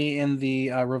Pirelli in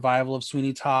the revival of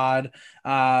Sweeney Todd.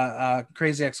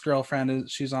 Crazy Ex-Girlfriend,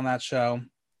 she's on that show.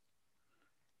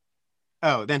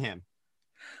 Oh, then him.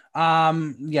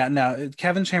 Yeah, no.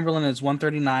 Kevin Chamberlain is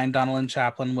 139. Donna Lynn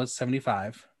Chaplin was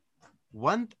 75.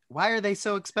 Why are they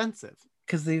so expensive?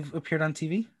 Because they've appeared on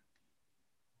TV.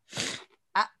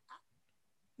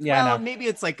 Yeah, well, maybe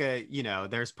it's like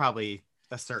there's probably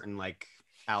a certain like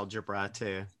algebra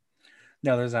to.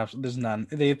 No, there's none.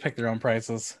 They pick their own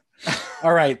prices.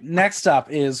 All right, next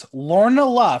up is Lorna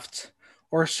Luft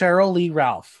or Cheryl Lee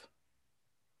Ralph.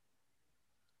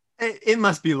 It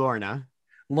must be Lorna.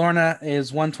 Lorna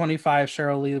is 125,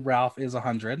 Cheryl Lee Ralph is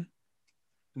 100.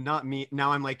 Not me.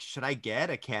 Now I'm like, should I get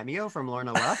a cameo from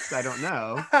Lorna Luft? I don't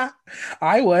know.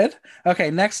 I would. Okay,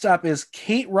 next up is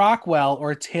Kate Rockwell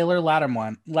or Taylor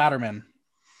Latterman.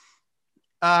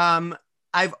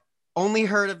 I've only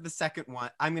heard of the second one.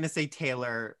 I'm gonna say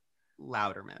Taylor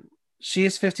Louderman. She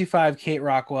is 55. Kate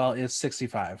Rockwell is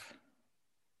 65.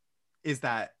 Is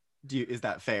that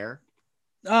fair?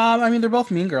 I mean, they're both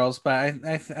Mean Girls, but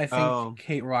I think Oh.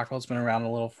 Kate Rockwell's been around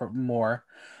a little for more.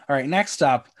 All right, next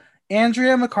up,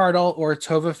 Andrea McArdle or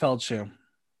Tova Feldshuh.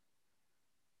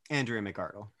 Andrea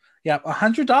McArdle. Yep,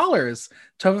 $100.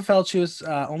 Tova Feldshuh is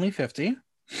only 50.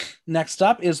 Next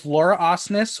up is Laura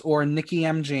Osnes or Nikki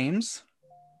M. James.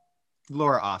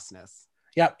 Laura Osnes.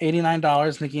 Yep,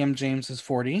 $89. Nikki M. James is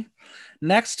 40.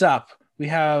 Next up, we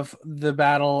have the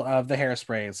battle of the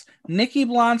hairsprays. Nikki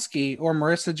Blonsky or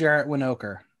Marissa Jarrett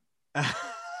Winokur.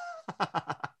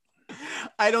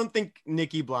 I don't think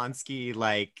Nikki Blonsky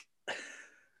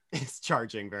is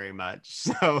charging very much.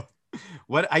 So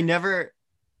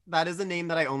that is a name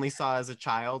that I only saw as a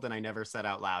child and I never said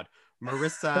out loud.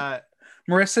 Marissa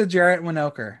Jarrett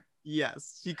Winokur.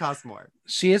 Yes, she costs more.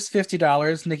 She is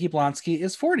 $50. Nikki Blonsky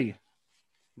is 40.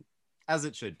 As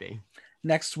it should be.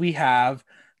 Next, we have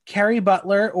Carrie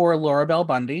Butler or Laura Bell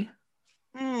Bundy.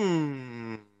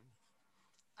 I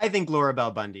think Laura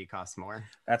Bell Bundy costs more.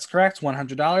 That's correct.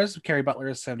 $100. Carrie Butler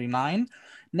is 79.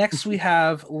 Next, we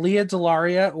have Leah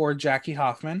Delaria or Jackie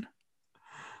Hoffman.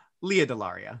 Leah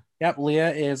Delaria. Yep,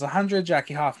 Leah is 100.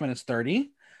 Jackie Hoffman is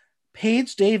 30.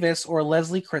 Paige Davis or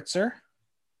Leslie Kritzer.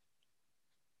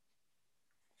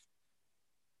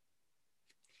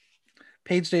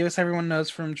 Paige Davis, everyone knows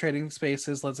from Trading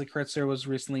Spaces. Leslie Kritzer was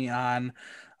recently on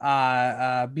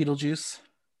Beetlejuice.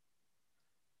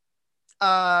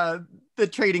 The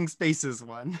Trading Spaces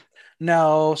one.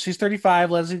 No, she's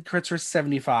 35. Leslie Kritzer is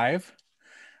 75.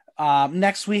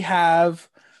 Next, we have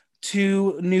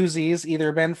two newsies,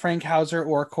 either Ben Frankhauser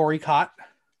or Corey Cott.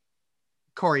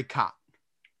 Corey Cott.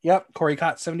 Yep, Corey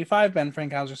Cott, 75. Ben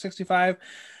Frankhauser, 65.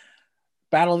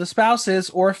 Battle of the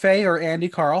Spouses, Orfeh or Andy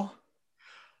Carl.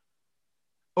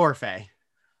 Orfeh.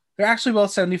 They're actually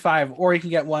both 75, or you can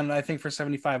get one, I think, for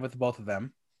 75 with both of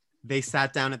them. They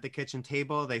sat down at the kitchen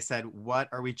table. They said, what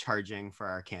are we charging for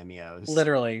our cameos?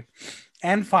 Literally.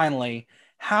 And finally,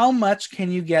 how much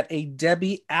can you get a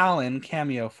Debbie Allen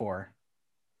cameo for?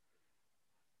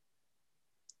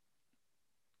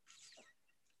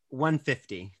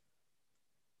 $150.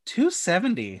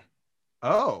 $270.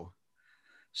 Oh.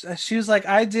 She was like,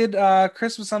 I did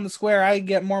Christmas on the Square. I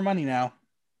get more money now.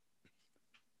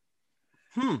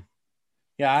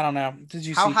 Yeah, I don't know. Did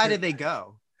you? How high did they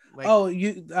go?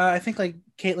 I think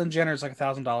Caitlyn Jenner's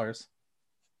 $1,000.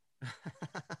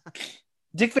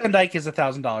 Dick Van Dyke is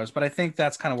 $1,000, but I think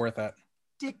that's kind of worth it.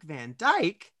 Dick Van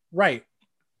Dyke, right?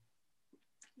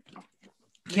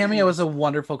 Cameo is a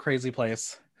wonderful, crazy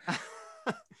place.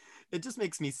 It just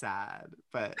makes me sad,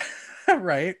 but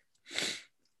right.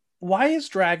 Why is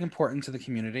drag important to the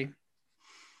community?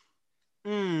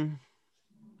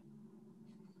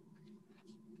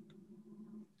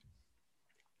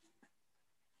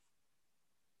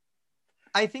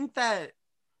 I think that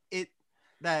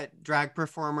drag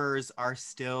performers are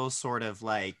still sort of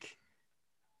like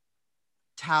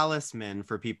talisman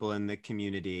for people in the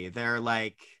community.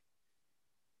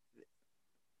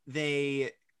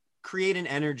 They create an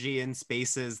energy in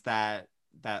spaces that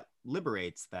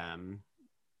liberates them.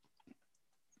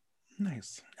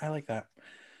 Nice. I like that.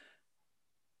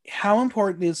 How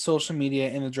important is social media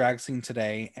in the drag scene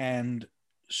today, and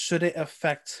should it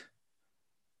affect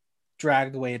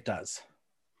drag the way it does?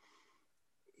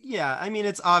 Yeah, I mean,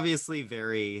 it's obviously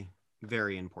very,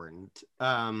 very important.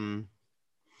 I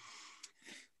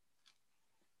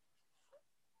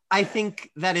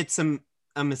think that it's a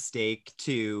mistake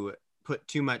to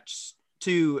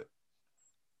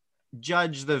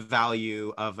judge the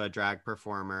value of a drag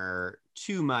performer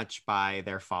too much by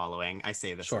their following. I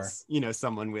say this as,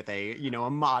 someone with a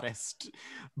modest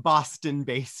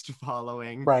Boston-based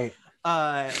following. Right.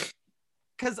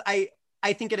 Because I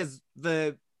think it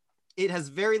has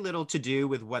very little to do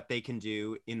with what they can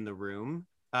do in the room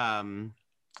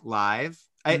live.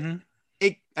 I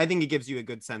think it gives you a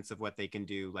good sense of what they can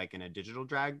do like in a digital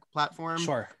drag platform.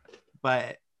 Sure.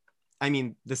 But I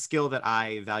mean, the skill that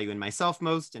I value in myself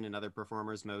most and in other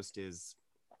performers most is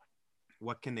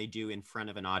what can they do in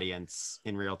front of an audience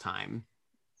in real time.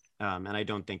 And I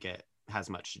don't think it has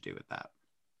much to do with that.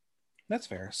 That's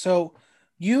fair. So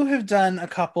you have done a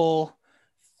couple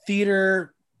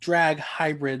theater drag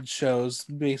hybrid shows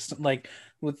based like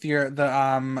with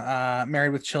the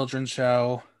Married with Children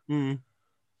show.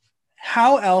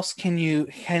 How else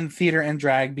can theater and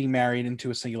drag be married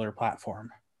into a singular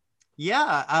platform?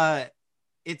 Yeah,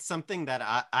 it's something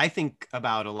that I think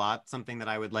about a lot, something that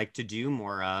I would like to do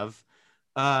more of.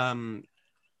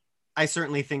 I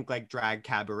certainly think like drag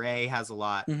cabaret has a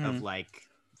lot of like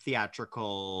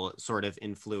theatrical sort of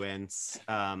influence.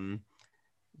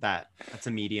 That's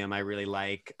a medium I really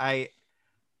like. I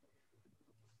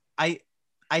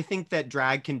think that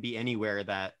drag can be anywhere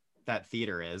that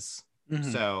theater is.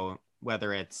 So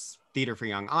whether it's theater for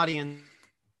young audience,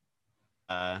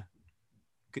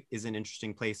 is an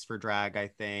interesting place for drag, I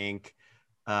think.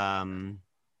 Yeah.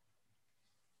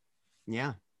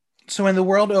 So when the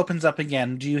world opens up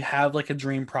again, do you have like a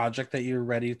dream project that you're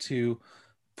ready to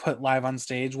put live on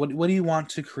stage? What do you want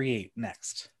to create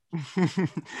next?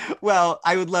 Well,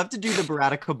 I would love to do the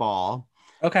Baratica Ball.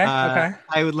 Okay. Okay.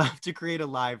 I would love to create a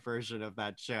live version of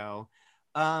that show.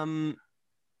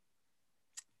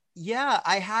 Yeah,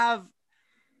 I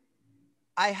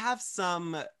have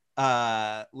some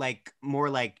like more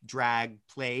like drag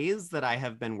plays that I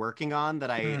have been working on that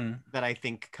I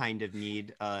think kind of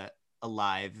need a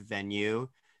live venue.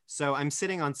 So I'm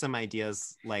sitting on some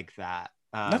ideas like that.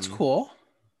 That's cool.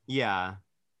 Yeah.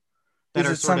 That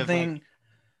is it something?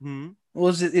 Well,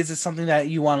 is it something that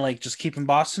you want to like just keep in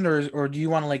Boston, or do you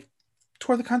want to like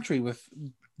tour the country with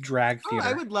drag theater?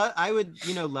 I would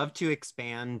love to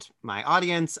expand my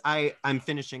audience. I'm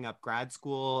finishing up grad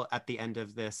school at the end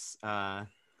of this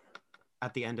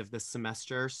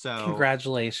semester. So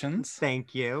congratulations.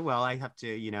 Thank you. Well, I have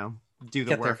to do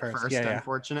the work first,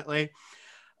 unfortunately.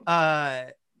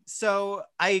 So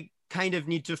I kind of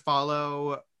need to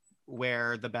follow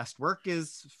where the best work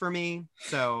is for me.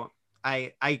 So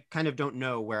I kind of don't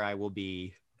know where I will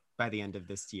be by the end of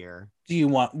this year.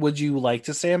 Would you like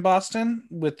to stay in Boston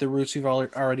with the roots you've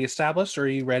already established, or are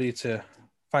you ready to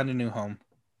find a new home?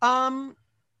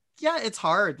 Yeah, it's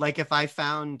hard. Like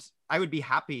I would be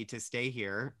happy to stay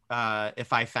here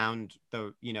if I found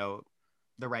the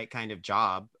right kind of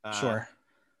job. Sure.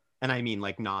 And I mean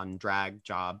like non-drag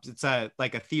jobs. It's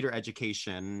like a theater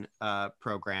education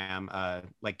program,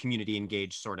 like community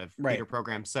engaged sort of theater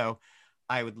program. So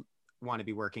I would want to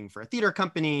be working for a theater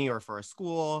company or for a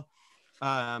school.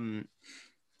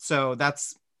 So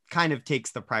that's kind of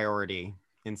takes the priority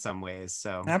in some ways.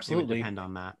 So absolutely, it would depend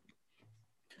on that.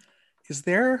 Is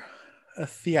there a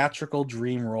theatrical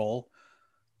dream role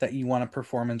that you want to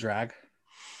perform in drag?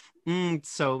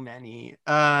 So many.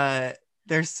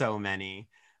 There's so many.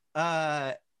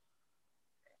 I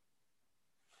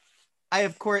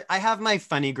have my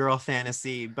funny girl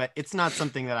fantasy, but it's not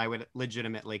something that I would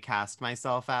legitimately cast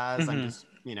myself as. I'm just,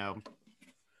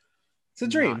 it's a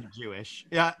dream. Not Jewish.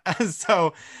 Yeah.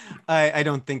 So I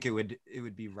don't think it would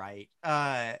be right.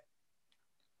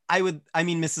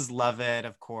 Mrs. Lovett,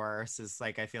 of course, is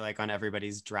like, I feel like on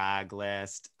everybody's drag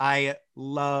list. I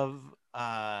love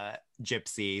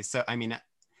Gypsy. So,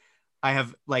 I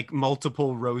have like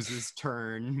multiple Roses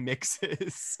Turn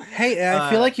mixes. Hey,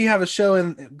 I feel like you have a show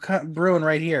in brewing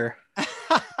right here.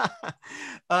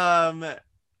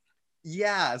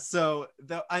 Yeah. So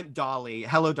I'm Dolly.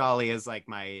 Hello Dolly is like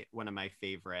one of my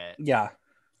favorite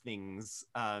things.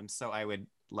 So I would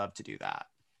love to do that.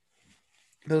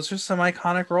 Those are some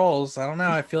iconic roles. I don't know.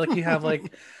 I feel like you have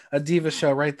like a diva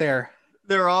show right there.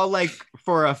 They're all like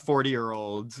for a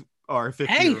 40-year-old or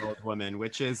 50-year-old woman,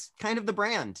 which is kind of the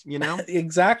brand,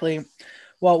 Exactly.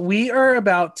 Well, we are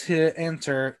about to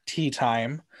enter tea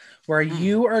time, where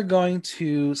you are going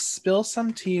to spill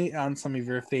some tea on some of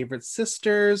your favorite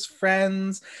sisters,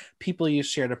 friends, people you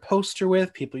shared a poster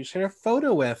with, people you shared a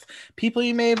photo with, people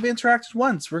you may have interacted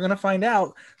once. We're going to find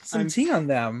out some tea on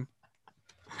them.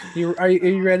 Are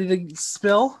you ready to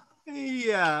spill?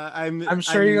 Yeah, I'm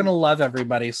sure you're going to love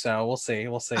everybody, so we'll see.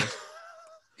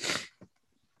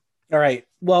 All right.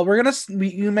 Well,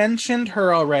 you mentioned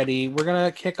her already. We're going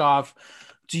to kick off.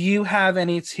 Do you have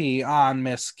any tea on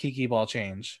Miss Kiki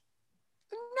Ball-Change?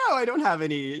 No, I don't have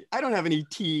any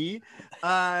tea.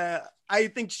 I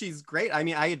think she's great.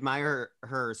 I admire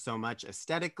her so much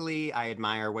aesthetically. I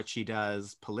admire what she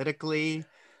does politically.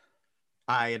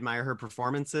 I admire her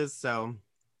performances. So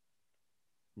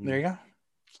there you go.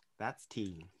 That's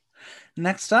tea.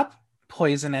 Next up,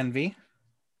 Poison Envy.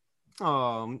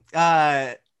 Oh,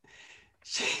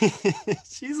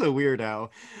 she's a weirdo.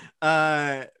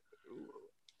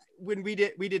 When we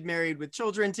did Married with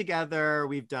Children together,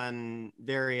 we've done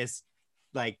various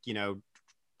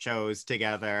shows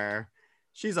together.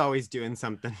 She's always doing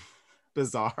something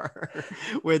bizarre,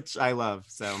 which I love.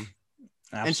 So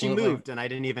Absolutely. And she moved and I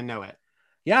didn't even know it.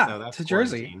 Yeah, so that's to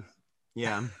Jersey. quarantine.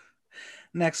 Yeah.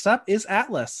 Next up is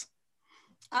Atlas.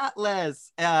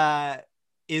 Atlas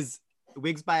is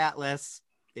Wigs by Atlas.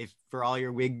 If for all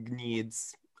your wig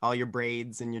needs, all your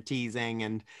braids and your teasing,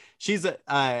 and she's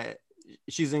an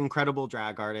incredible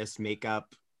drag artist,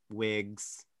 makeup,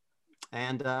 wigs,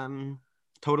 and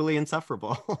totally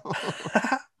insufferable.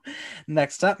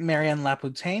 Next up, Marianne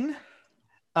Lapoutaine.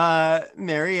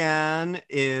 Marianne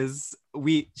is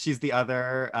she's the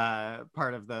other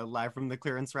part of the Live from the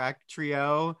Clearance Rack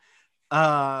trio.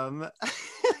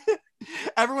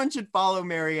 Everyone should follow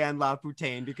Marianne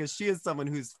Lapoutaine because she is someone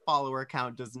whose follower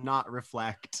count does not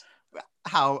reflect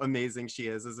how amazing she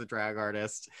is as a drag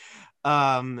artist.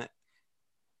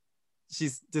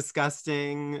 She's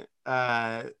disgusting.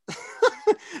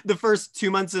 The first 2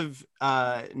 months of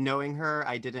knowing her,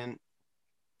 I didn't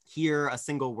hear a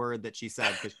single word that she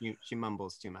said because she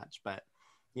mumbles too much, but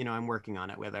I'm working on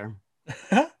it with her.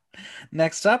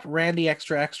 Next up, Randy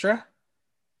Extra Extra.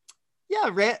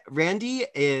 Yeah, Randy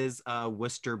is a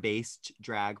Worcester-based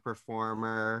drag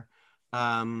performer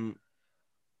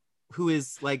who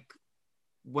is like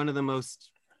one of the most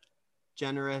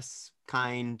generous,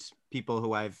 kind people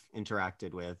who I've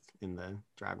interacted with in the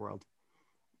drag world.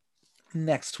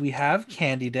 Next, we have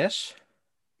Candy Dish.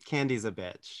 Candy's a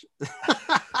bitch.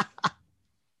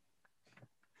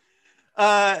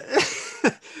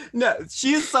 No,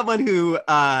 she is someone who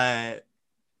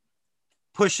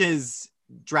pushes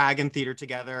drag and theater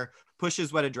together,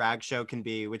 pushes what a drag show can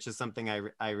be, which is something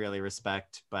I really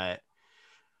respect. But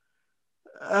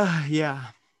yeah,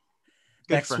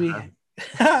 good Next for we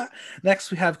her.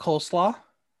 Next we have Coleslaw.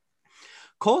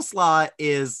 Coleslaw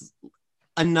is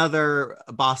another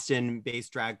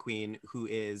Boston-based drag queen who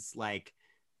is like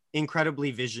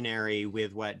incredibly visionary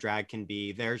with what drag can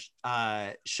be. Their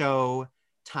show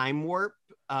Time Warp,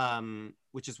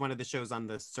 which is one of the shows on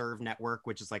the Serve Network,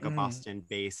 which is like a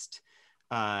Boston-based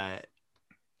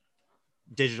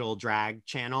digital drag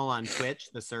channel on Twitch.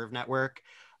 The Serve Network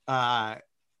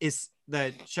is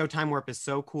the show Time Warp is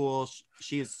so cool.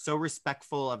 She is so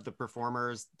respectful of the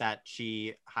performers that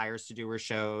she hires to do her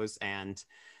shows and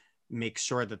makes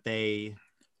sure that they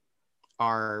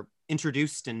are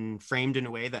introduced and framed in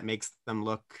a way that makes them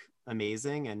look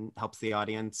amazing and helps the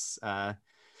audience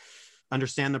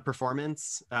understand the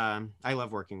performance. I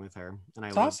love working with her, and I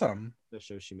love awesome the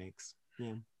show she makes.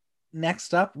 Yeah.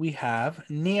 Next up, we have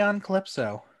Neon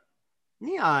Calypso.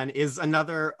 Neon is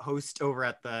another host over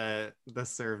at the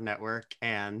Serve Network,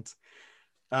 and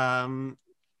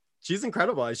she's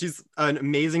incredible. She's an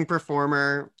amazing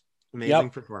performer.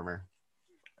 Performer.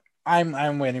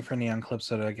 I'm waiting for Neon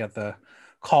Calypso to get the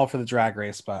call for the drag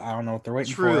race, but I don't know what they're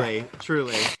waiting for.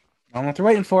 Truly. I don't know what they're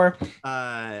waiting for.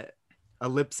 A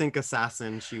lip sync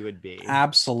assassin she would be.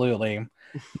 Absolutely.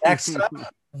 Next up,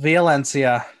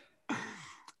 Violencia.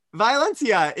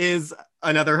 Violencia is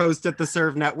another host at the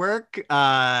Serve Network.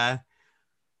 Like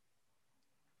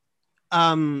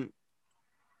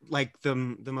the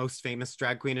most famous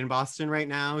drag queen in Boston right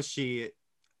now.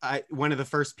 One of the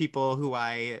first people who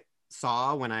I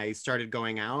saw when I started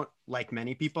going out, like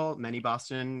many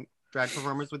Boston drag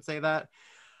performers would say that.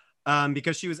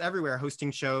 Because she was everywhere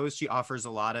hosting shows. She offers a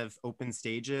lot of open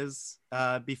stages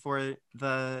before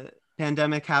the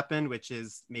pandemic happened, which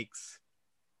makes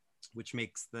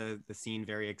the scene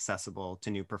very accessible to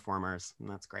new performers, and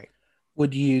that's great.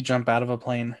 Would you jump out of a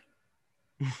plane?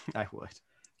 I would.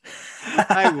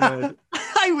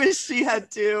 I wish she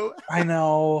had to. I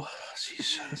know.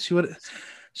 She would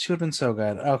have been so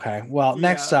good. Okay. Well,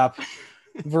 next up,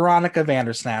 Veronica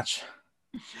Vandersnatch.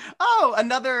 Oh,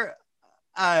 another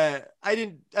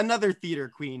theater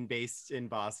queen based in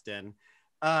Boston.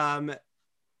 And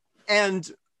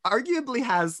arguably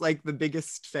has like the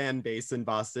biggest fan base in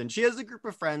Boston. She has a group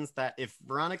of friends that if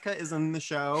Veronica is in the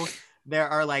show, there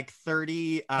are like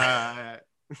 30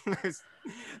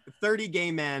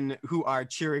 gay men who are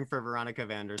cheering for Veronica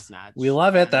Vandersnatch. We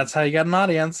love it. That's how you get an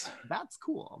audience. That's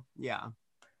cool. Yeah.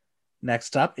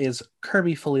 Next up is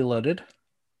Kirby Fully Loaded.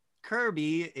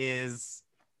 Kirby is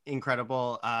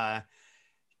incredible.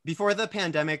 Before the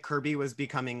pandemic, Kirby was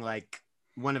becoming like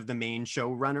one of the main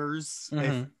showrunners,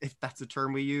 if that's a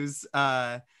term we use,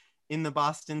 in the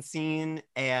Boston scene.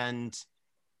 And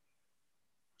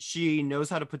she knows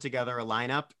how to put together a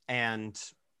lineup and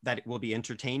that it will be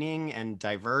entertaining and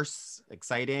diverse,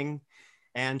 exciting.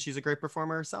 And she's a great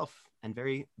performer herself and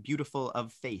very beautiful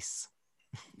of face.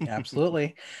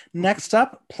 Absolutely. Next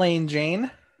up, Plain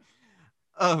Jane.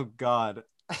 Oh, God.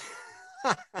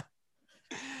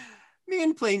 Me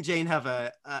and Plain Jane have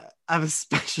a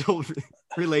special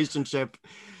relationship.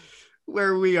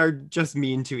 where we are just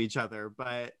mean to each other,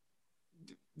 but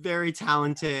very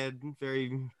talented,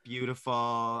 very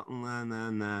beautiful. Nah, nah,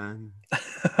 nah.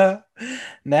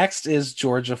 Next is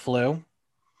Georgia Flew.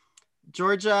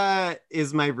 Georgia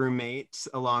is my roommate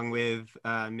along with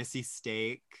Missy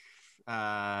Steak.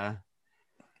 That's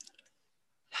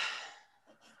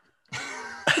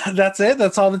it?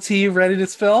 That's all the tea ready to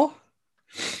spill?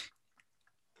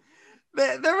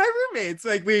 They're my roommates.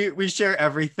 Like we share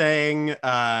everything.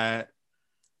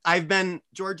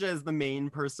 Georgia is the main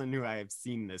person who I have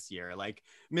seen this year. Like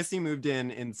Missy moved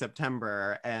in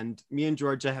September, and me and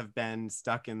Georgia have been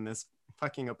stuck in this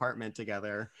fucking apartment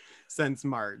together since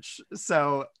March.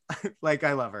 So like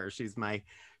I love her. She's my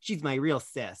real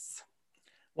sis.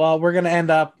 Well, we're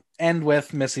gonna end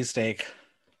with Missy Steak.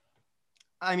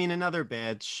 I mean, another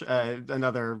bitch,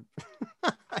 another.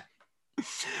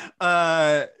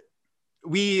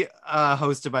 We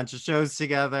host a bunch of shows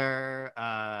together,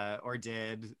 or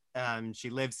did. She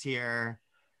lives here.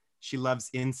 She loves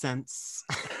incense.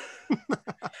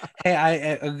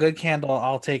 Hey, a good candle,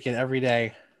 I'll take it every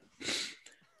day.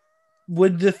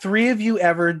 Would the three of you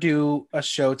ever do a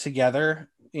show together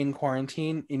in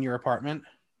quarantine in your apartment?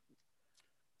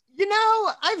 You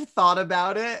know, I've thought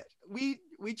about it. We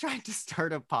tried to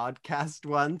start a podcast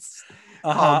once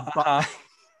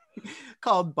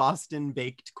called Boston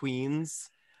Baked Queens.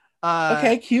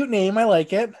 Okay, cute name. I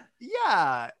like it.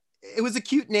 Yeah, it was a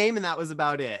cute name, and that was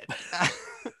about it.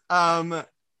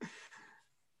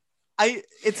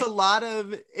 It's a lot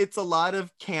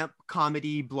of camp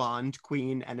comedy blonde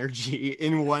queen energy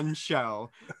in one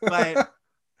show, but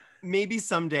maybe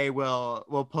someday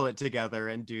we'll pull it together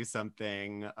and do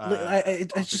something.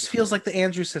 It just feels like the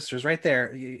Andrews sisters right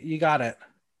there. You got it.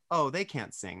 Oh, they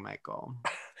can't sing, Michael.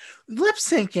 Lip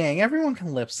syncing. Everyone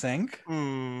can lip sync.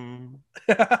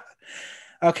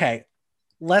 Okay,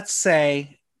 let's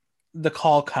say the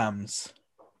call comes.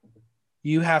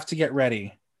 You have to get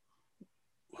ready.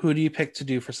 Who do you pick to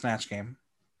do for Snatch Game?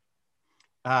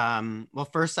 Well,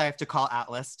 first I have to call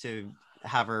Atlas to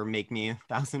have her make me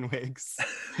 1,000 wigs.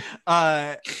 Who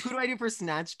do I do for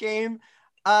Snatch Game?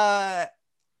 I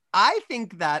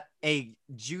think that a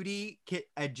Judy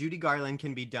Garland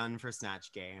can be done for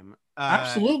Snatch Game.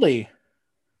 Absolutely.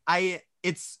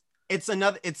 It's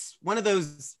one of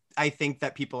those I think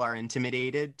that people are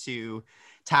intimidated to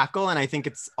tackle, and I think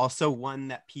it's also one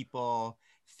that people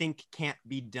think can't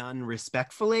be done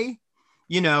respectfully.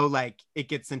 You know, like it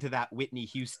gets into that Whitney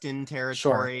Houston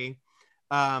territory.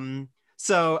 Sure.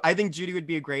 So I think Judy would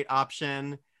be a great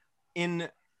option. In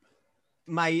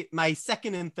my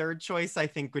second and third choice, I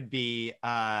think would be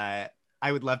I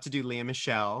would love to do Lea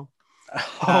Michele.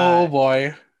 Oh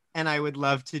boy. And I would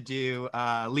love to do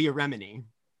Leah Remini.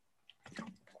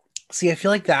 See, I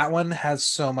feel like that one has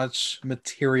so much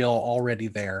material already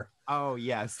there. Oh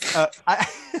yes.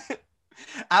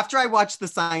 After I watched the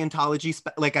Scientology,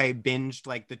 like I binged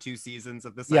like the 2 seasons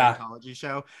of the Scientology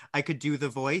show, I could do The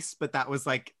Voice, but that was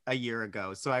like a year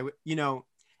ago. So I,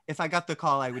 if I got the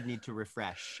call, I would need to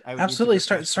refresh. Absolutely.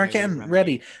 Start getting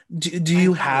ready. Do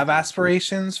you have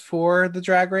aspirations for the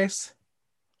Drag Race?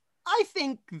 I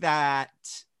think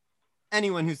that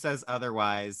anyone who says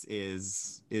otherwise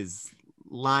is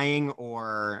lying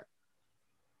or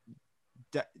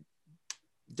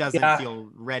doesn't feel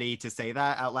ready to say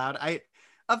that out loud.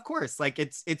 Of course, like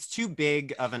it's too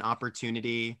big of an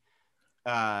opportunity.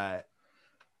 The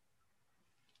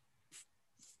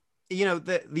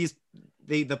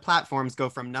platforms go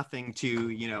from nothing to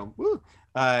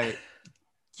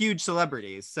huge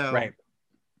celebrities. So right.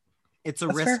 It's a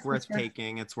risk worth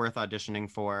taking. It's worth auditioning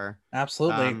for.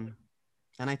 Absolutely.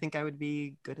 And I think I would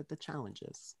be good at the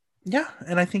challenges. Yeah,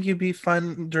 and I think you'd be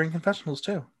fun during confessionals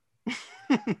too.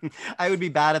 I would be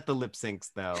bad at the lip syncs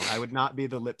though. I would not be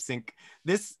the lip sync.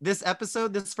 This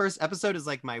first episode is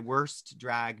like my worst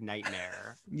drag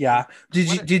nightmare. Yeah.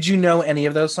 Did you know any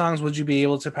of those songs? Would you be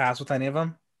able to pass with any of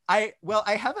them? I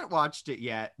haven't watched it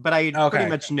yet, but I pretty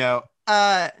much know.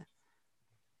 Not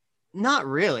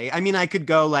really. I mean, I could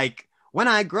go like, when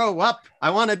I grow up, I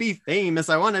want to be famous.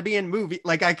 I want to be in movie.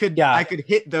 Like I could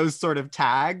hit those sort of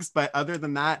tags, but other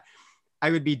than that,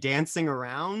 I would be dancing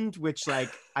around, which like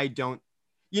I don't.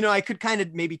 I could kind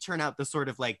of maybe turn out the sort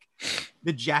of like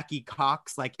the Jackie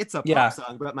Cox, like it's a pop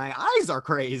song, but my eyes are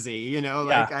crazy.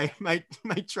 Like I might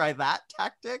try that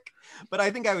tactic, but I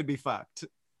think I would be fucked.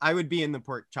 I would be in the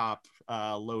pork chop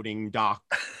loading dock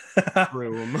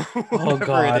room,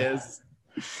 whatever it is.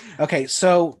 Okay,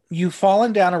 so you've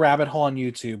fallen down a rabbit hole on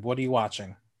YouTube. What are you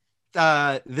watching?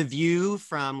 The View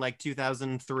from like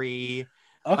 2003.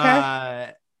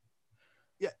 Okay.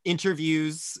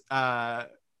 Interviews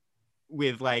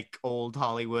with like old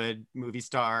Hollywood movie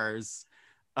stars.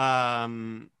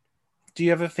 Do you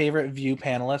have a favorite View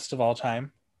panelist of all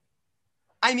time?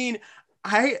 I mean,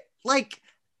 I like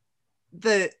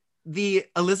the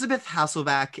Elizabeth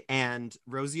Hasselbeck and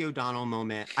Rosie O'Donnell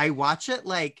moment. I watch it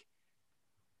like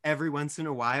every once in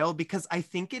a while because I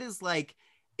think it is like,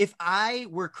 if I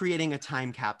were creating a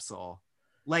time capsule,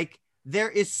 like there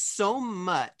is so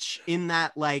much in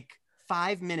that like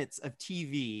 5 minutes of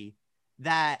TV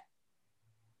that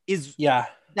is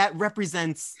that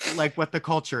represents like what the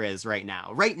culture is right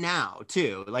now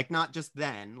too, like not just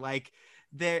then, like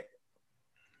there,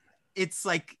 it's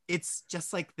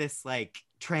just like this like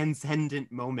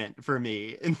transcendent moment for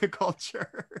me in the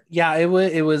culture. Yeah,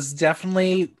 it was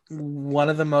definitely one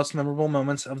of the most memorable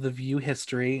moments of the View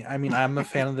history. I mean, I'm a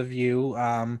fan of the View.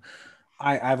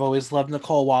 I've always loved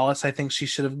Nicole Wallace. I think she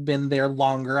should have been there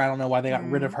longer. I don't know why they got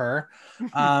rid of her.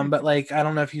 But like, I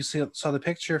don't know if you saw the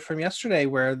picture from yesterday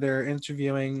where they're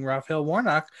interviewing Raphael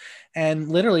Warnock, and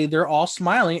literally they're all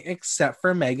smiling except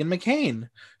for Meghan McCain,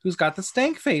 who's got the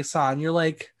stank face on. You're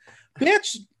like,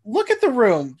 bitch, look at the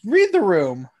room, read the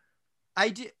room. I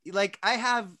do, like, I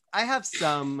have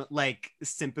some like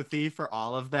sympathy for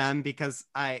all of them because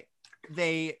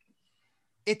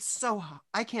it's so,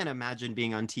 I can't imagine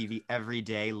being on TV every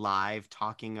day live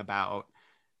talking about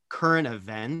current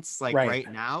events like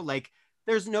right now. Like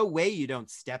there's no way you don't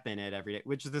step in it every day,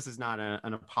 which this is not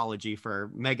an apology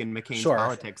for Meghan McCain's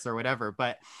politics or whatever,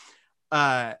 but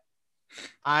that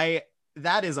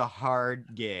is a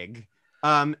hard gig.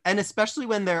 And especially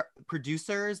when they're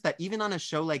producers that even on a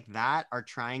show like that are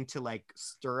trying to like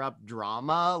stir up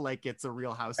drama like it's a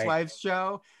Real Housewives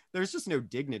show. There's just no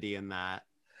dignity in that.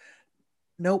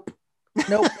 Nope.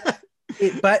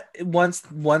 But once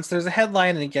there's a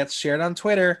headline and it gets shared on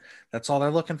Twitter, that's all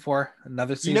they're looking for.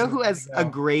 Another season. You know who has a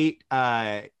great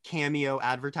cameo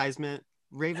advertisement?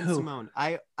 Raven-Symoné.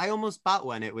 I almost bought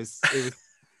one. It was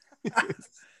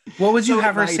What would you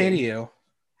have her say to you?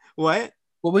 What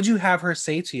would you have her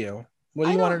say to you? What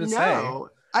do you want her to say?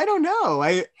 I don't know.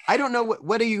 I don't know.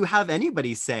 What do you have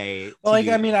anybody say? Well, like,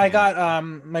 I mean, I got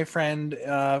my friend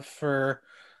for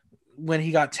when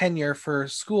he got tenure for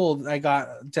school, I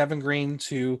got Devin Green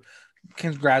to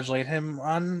congratulate him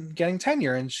on getting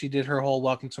tenure, and she did her whole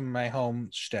welcome to my home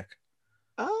shtick.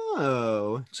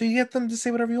 Oh. So you get them to say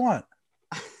whatever you want.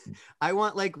 I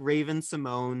want like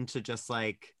Raven-Symoné to just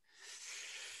like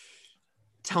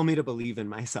tell me to believe in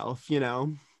myself, you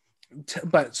know?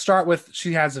 But start with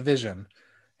she has a vision,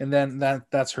 and then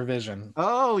that's her vision.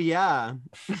 Oh yeah.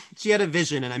 She had a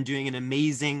vision, and I'm doing an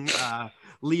amazing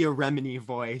Leah Remini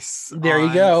voice. There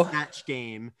you go. Snatch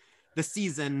Game, the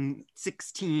season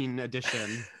 16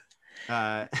 edition.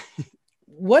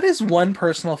 What is one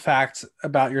personal fact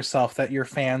about yourself that your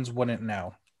fans wouldn't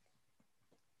know?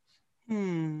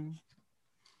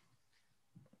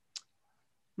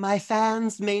 My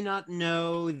fans may not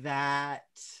know that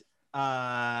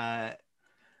that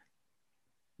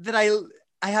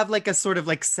I have like a sort of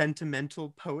like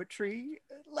sentimental poetry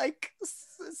like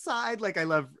side. Like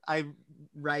I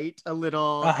write a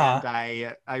little and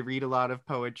I read a lot of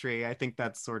poetry. I think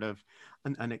that's sort of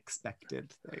an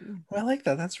unexpected thing. Well, I like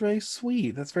that. That's really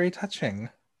sweet. That's very touching.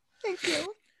 Thank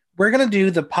you. We're going to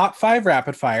do the Pop 5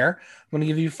 Rapid Fire. I'm going to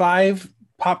give you 5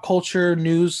 pop culture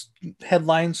news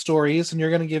headline stories, and you're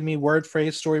going to give me word,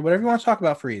 phrase, story, whatever you want to talk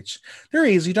about for each. They're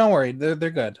easy. Don't worry. They're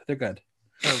good. They're good.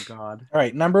 Oh, God. All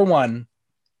right. Number 1.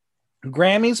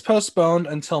 Grammys postponed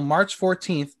until March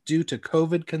 14th due to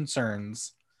COVID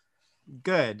concerns.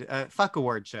 Good. Fuck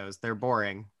award shows. They're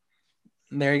boring.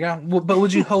 There you go. Well, but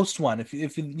would you host one? If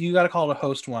you got to call it a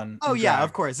host one. Oh, yeah,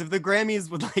 of course. If the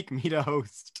Grammys would like me to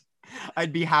host,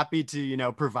 I'd be happy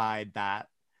to, provide that.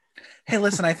 Hey,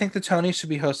 listen, I think the Tonys should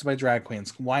be hosted by drag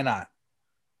queens. Why not?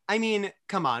 I mean,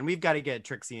 come on. We've got to get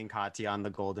Trixie and Katya on the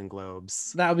Golden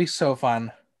Globes. That would be so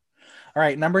fun. All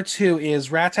right, number 2 is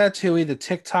Ratatouille, the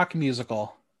TikTok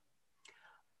musical.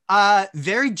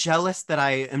 Very jealous that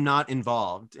I am not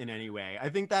involved in any way. I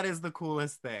think that is the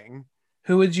coolest thing.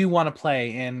 Who would you want to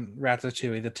play in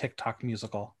Ratatouille, the TikTok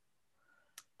musical?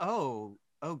 Oh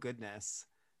goodness.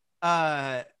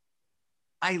 I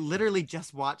literally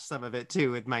just watched some of it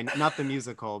too with my, not the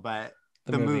musical, but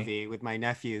the movie with my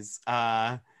nephews.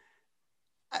 I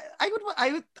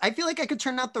feel like I could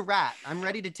turn out the rat. I'm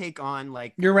ready to take on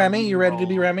like. You're Remy? You ready to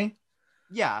be Remy?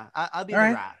 Yeah, I'll be the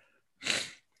rat.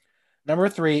 Number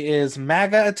 3 is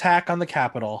MAGA attack on the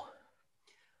Capitol.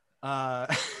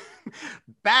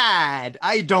 bad.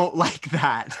 I don't like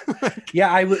that.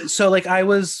 Yeah, I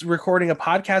was recording a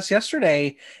podcast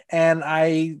yesterday, and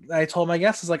I told my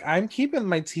guests, like, I'm keeping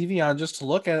my TV on just to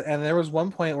look at it. And there was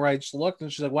one point where I just looked,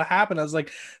 and she's like, what happened? I was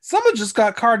like, someone just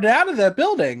got carted out of that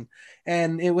building.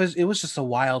 And it was just a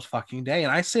wild fucking day.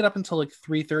 And I stayed up until like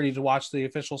 3:30 to watch the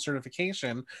official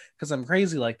certification because I'm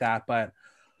crazy like that. But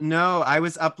no, I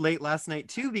was up late last night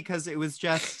too because it was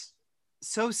just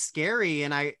so scary,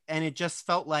 and it just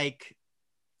felt like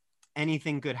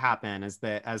anything could happen as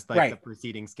the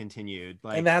proceedings continued.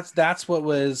 Like, and that's what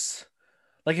was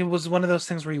like. It was one of those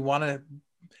things where you want to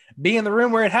be in the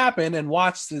room where it happened and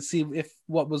watch to see if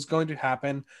what was going to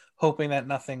happen, hoping that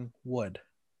nothing would.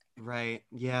 Right.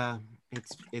 Yeah.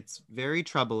 It's very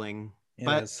troubling,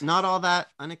 but is. not all that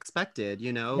unexpected,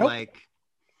 Nope. like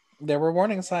there were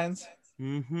warning signs.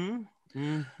 All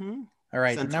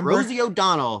right. Since Rosie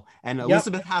O'Donnell and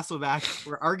Elizabeth Hasselbeck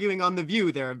were arguing on The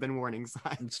View, there have been warning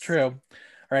signs. It's true. All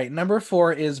right. Number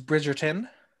 4 is Bridgerton.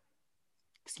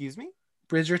 Excuse me?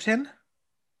 Bridgerton.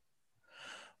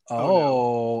 Oh,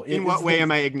 no. In what way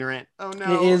am I ignorant? Oh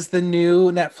no. It is the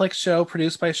new Netflix show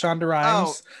produced by Shonda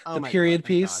Rhimes. The period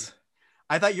piece. God.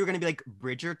 I thought you were going to be like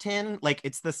Bridgerton, like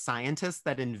it's the scientist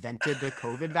that invented the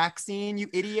COVID vaccine, you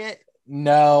idiot.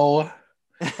 No.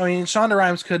 I mean, Shonda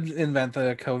Rhimes could invent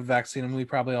the COVID vaccine, and we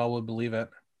probably all would believe it.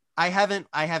 I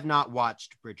have not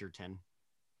watched Bridgerton.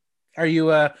 Are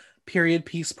you a period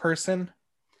piece person?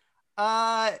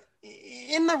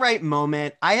 In the right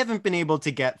moment. I haven't been able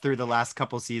to get through the last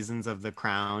couple seasons of The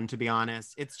Crown, to be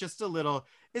honest. It's just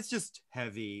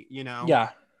heavy,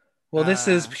 Yeah. Well, this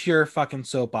is pure fucking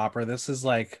soap opera. This is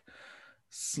like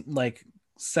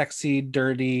sexy,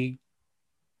 dirty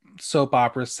soap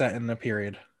opera set in a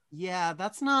period. Yeah,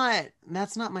 that's not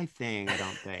my thing, I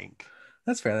don't think.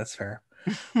 That's fair.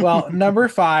 Well, number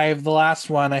 5, the last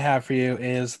one I have for you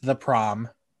is The Prom.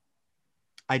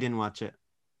 I didn't watch it.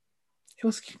 It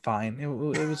was fine. It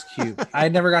was cute. I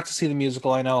never got to see the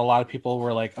musical. I know a lot of people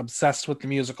were like obsessed with the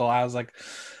musical. I was like,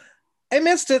 I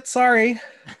missed it. Sorry.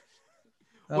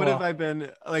 What have I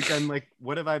been like? I'm like,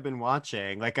 what have I been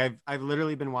watching? Like, I've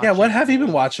literally been watching. Yeah, what have you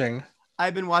been watching?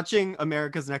 I've been watching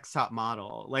America's Next Top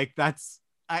Model. Like,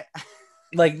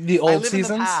 like the old seasons.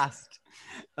 In the past.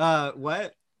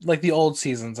 What? Like the old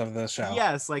seasons of the show.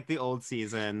 Yes, like the old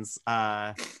seasons.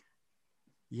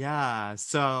 Yeah.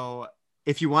 So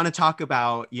if you want to talk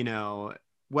about,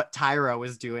 what Tyra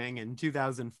was doing in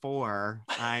 2004,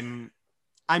 I'm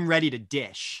ready to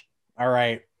dish. All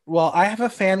right. Well, I have a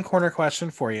fan corner question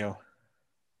for you.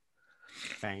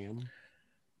 Fan?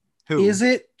 Who? Is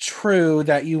it true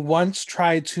that you once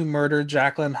tried to murder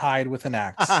Jacqueline Hyde with an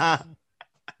axe? And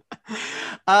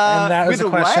that was a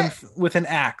question with an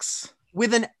axe.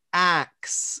 With an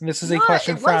axe. This is a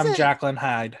question from Jacqueline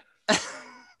Hyde.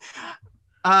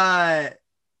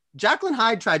 Jacqueline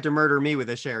Hyde tried to murder me with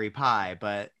a sherry pie,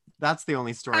 but that's the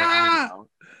only story I know.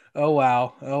 Oh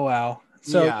wow.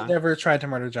 So you never tried to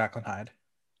murder Jacqueline Hyde?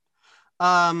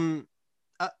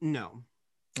 No.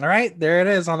 All right, there it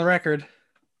is on the record.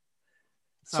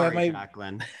 Sorry,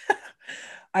 Jacqueline.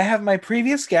 I have my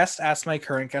previous guest ask my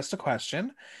current guest a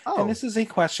question. Oh. And this is a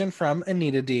question from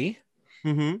Anita D.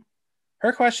 Mm-hmm.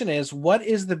 Her question is, what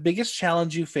is the biggest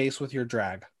challenge you face with your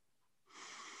drag?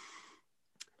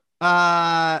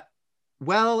 Well,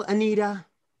 Anita,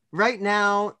 right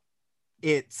now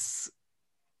it's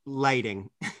lighting.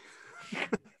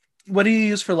 What do you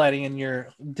use for lighting in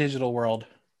your digital world?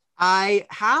 I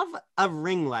have a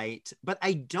ring light, but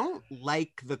I don't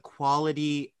like the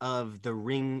quality of the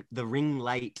ring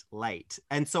light.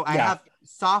 And so I have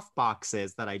soft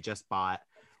boxes that I just bought,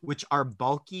 which are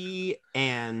bulky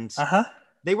and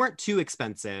they weren't too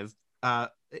expensive,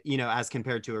 as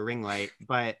compared to a ring light,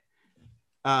 but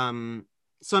so I'm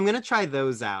going to try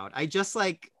those out. I just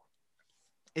like,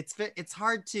 it's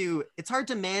hard to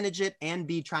manage it and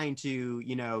be trying to,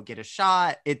 get a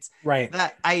shot. It's right.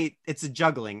 It's a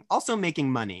juggling, also making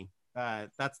money.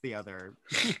 That's the other.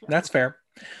 That's fair.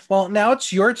 Well, now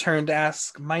it's your turn to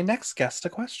ask my next guest a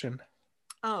question.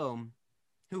 Oh,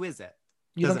 who is it?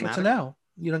 You don't get to know.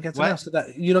 You don't get to know. So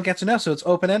that you don't get to know. So it's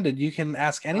open-ended. You can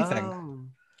ask anything.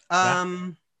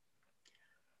 Oh.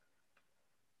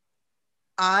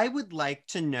 I would like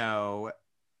to know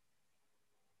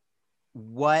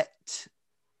what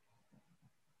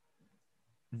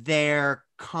their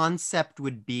concept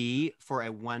would be for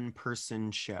a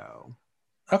one-person show.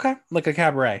 Okay, like a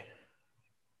cabaret.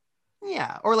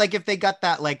 Yeah, or like if they got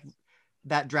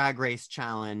that drag race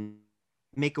challenge,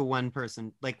 make a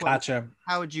one-person, like gotcha.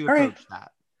 How would you approach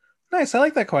that? Nice, I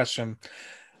like that question.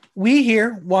 We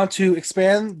here want to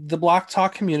expand the Block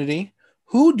Talk community.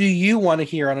 Who do you want to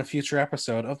hear on a future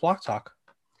episode of Block Talk?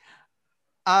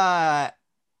 I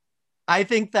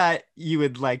think that you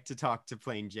would like to talk to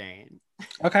Plain Jane.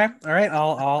 Okay, all right.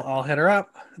 I'll hit her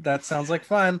up. That sounds like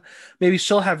fun. Maybe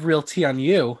she'll have real tea on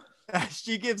you.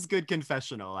 She gives good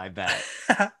confessional, I bet.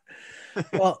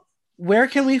 Well, where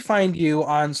can we find you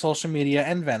on social media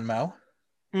and Venmo?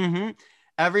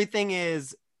 Everything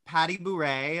is Patty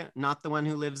Bouret, not the one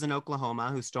who lives in Oklahoma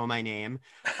who stole my name,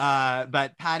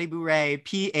 but Patty Bouret,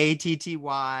 PattyBourree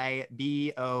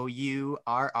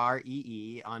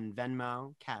on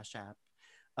Venmo, Cash App,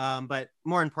 but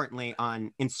more importantly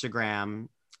on Instagram,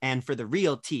 and for the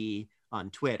real tea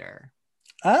on Twitter.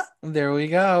 There we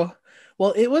go.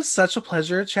 Well, it was such a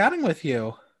pleasure chatting with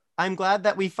you. I'm glad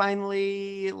that we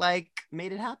finally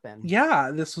made it happen.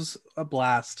 Yeah, this was a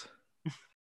blast.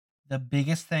 The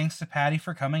biggest thanks to Patty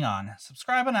for coming on.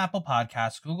 Subscribe on Apple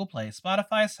Podcasts, Google Play,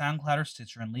 Spotify, SoundCloud, or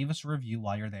Stitcher, and leave us a review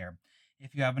while you're there.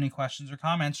 If you have any questions or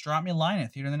comments, drop me a line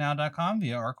at theaterthenow.com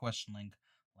via our question link.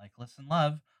 Like, listen,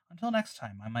 love. Until next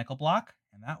time, I'm Michael Block,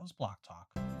 and that was Block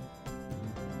Talk.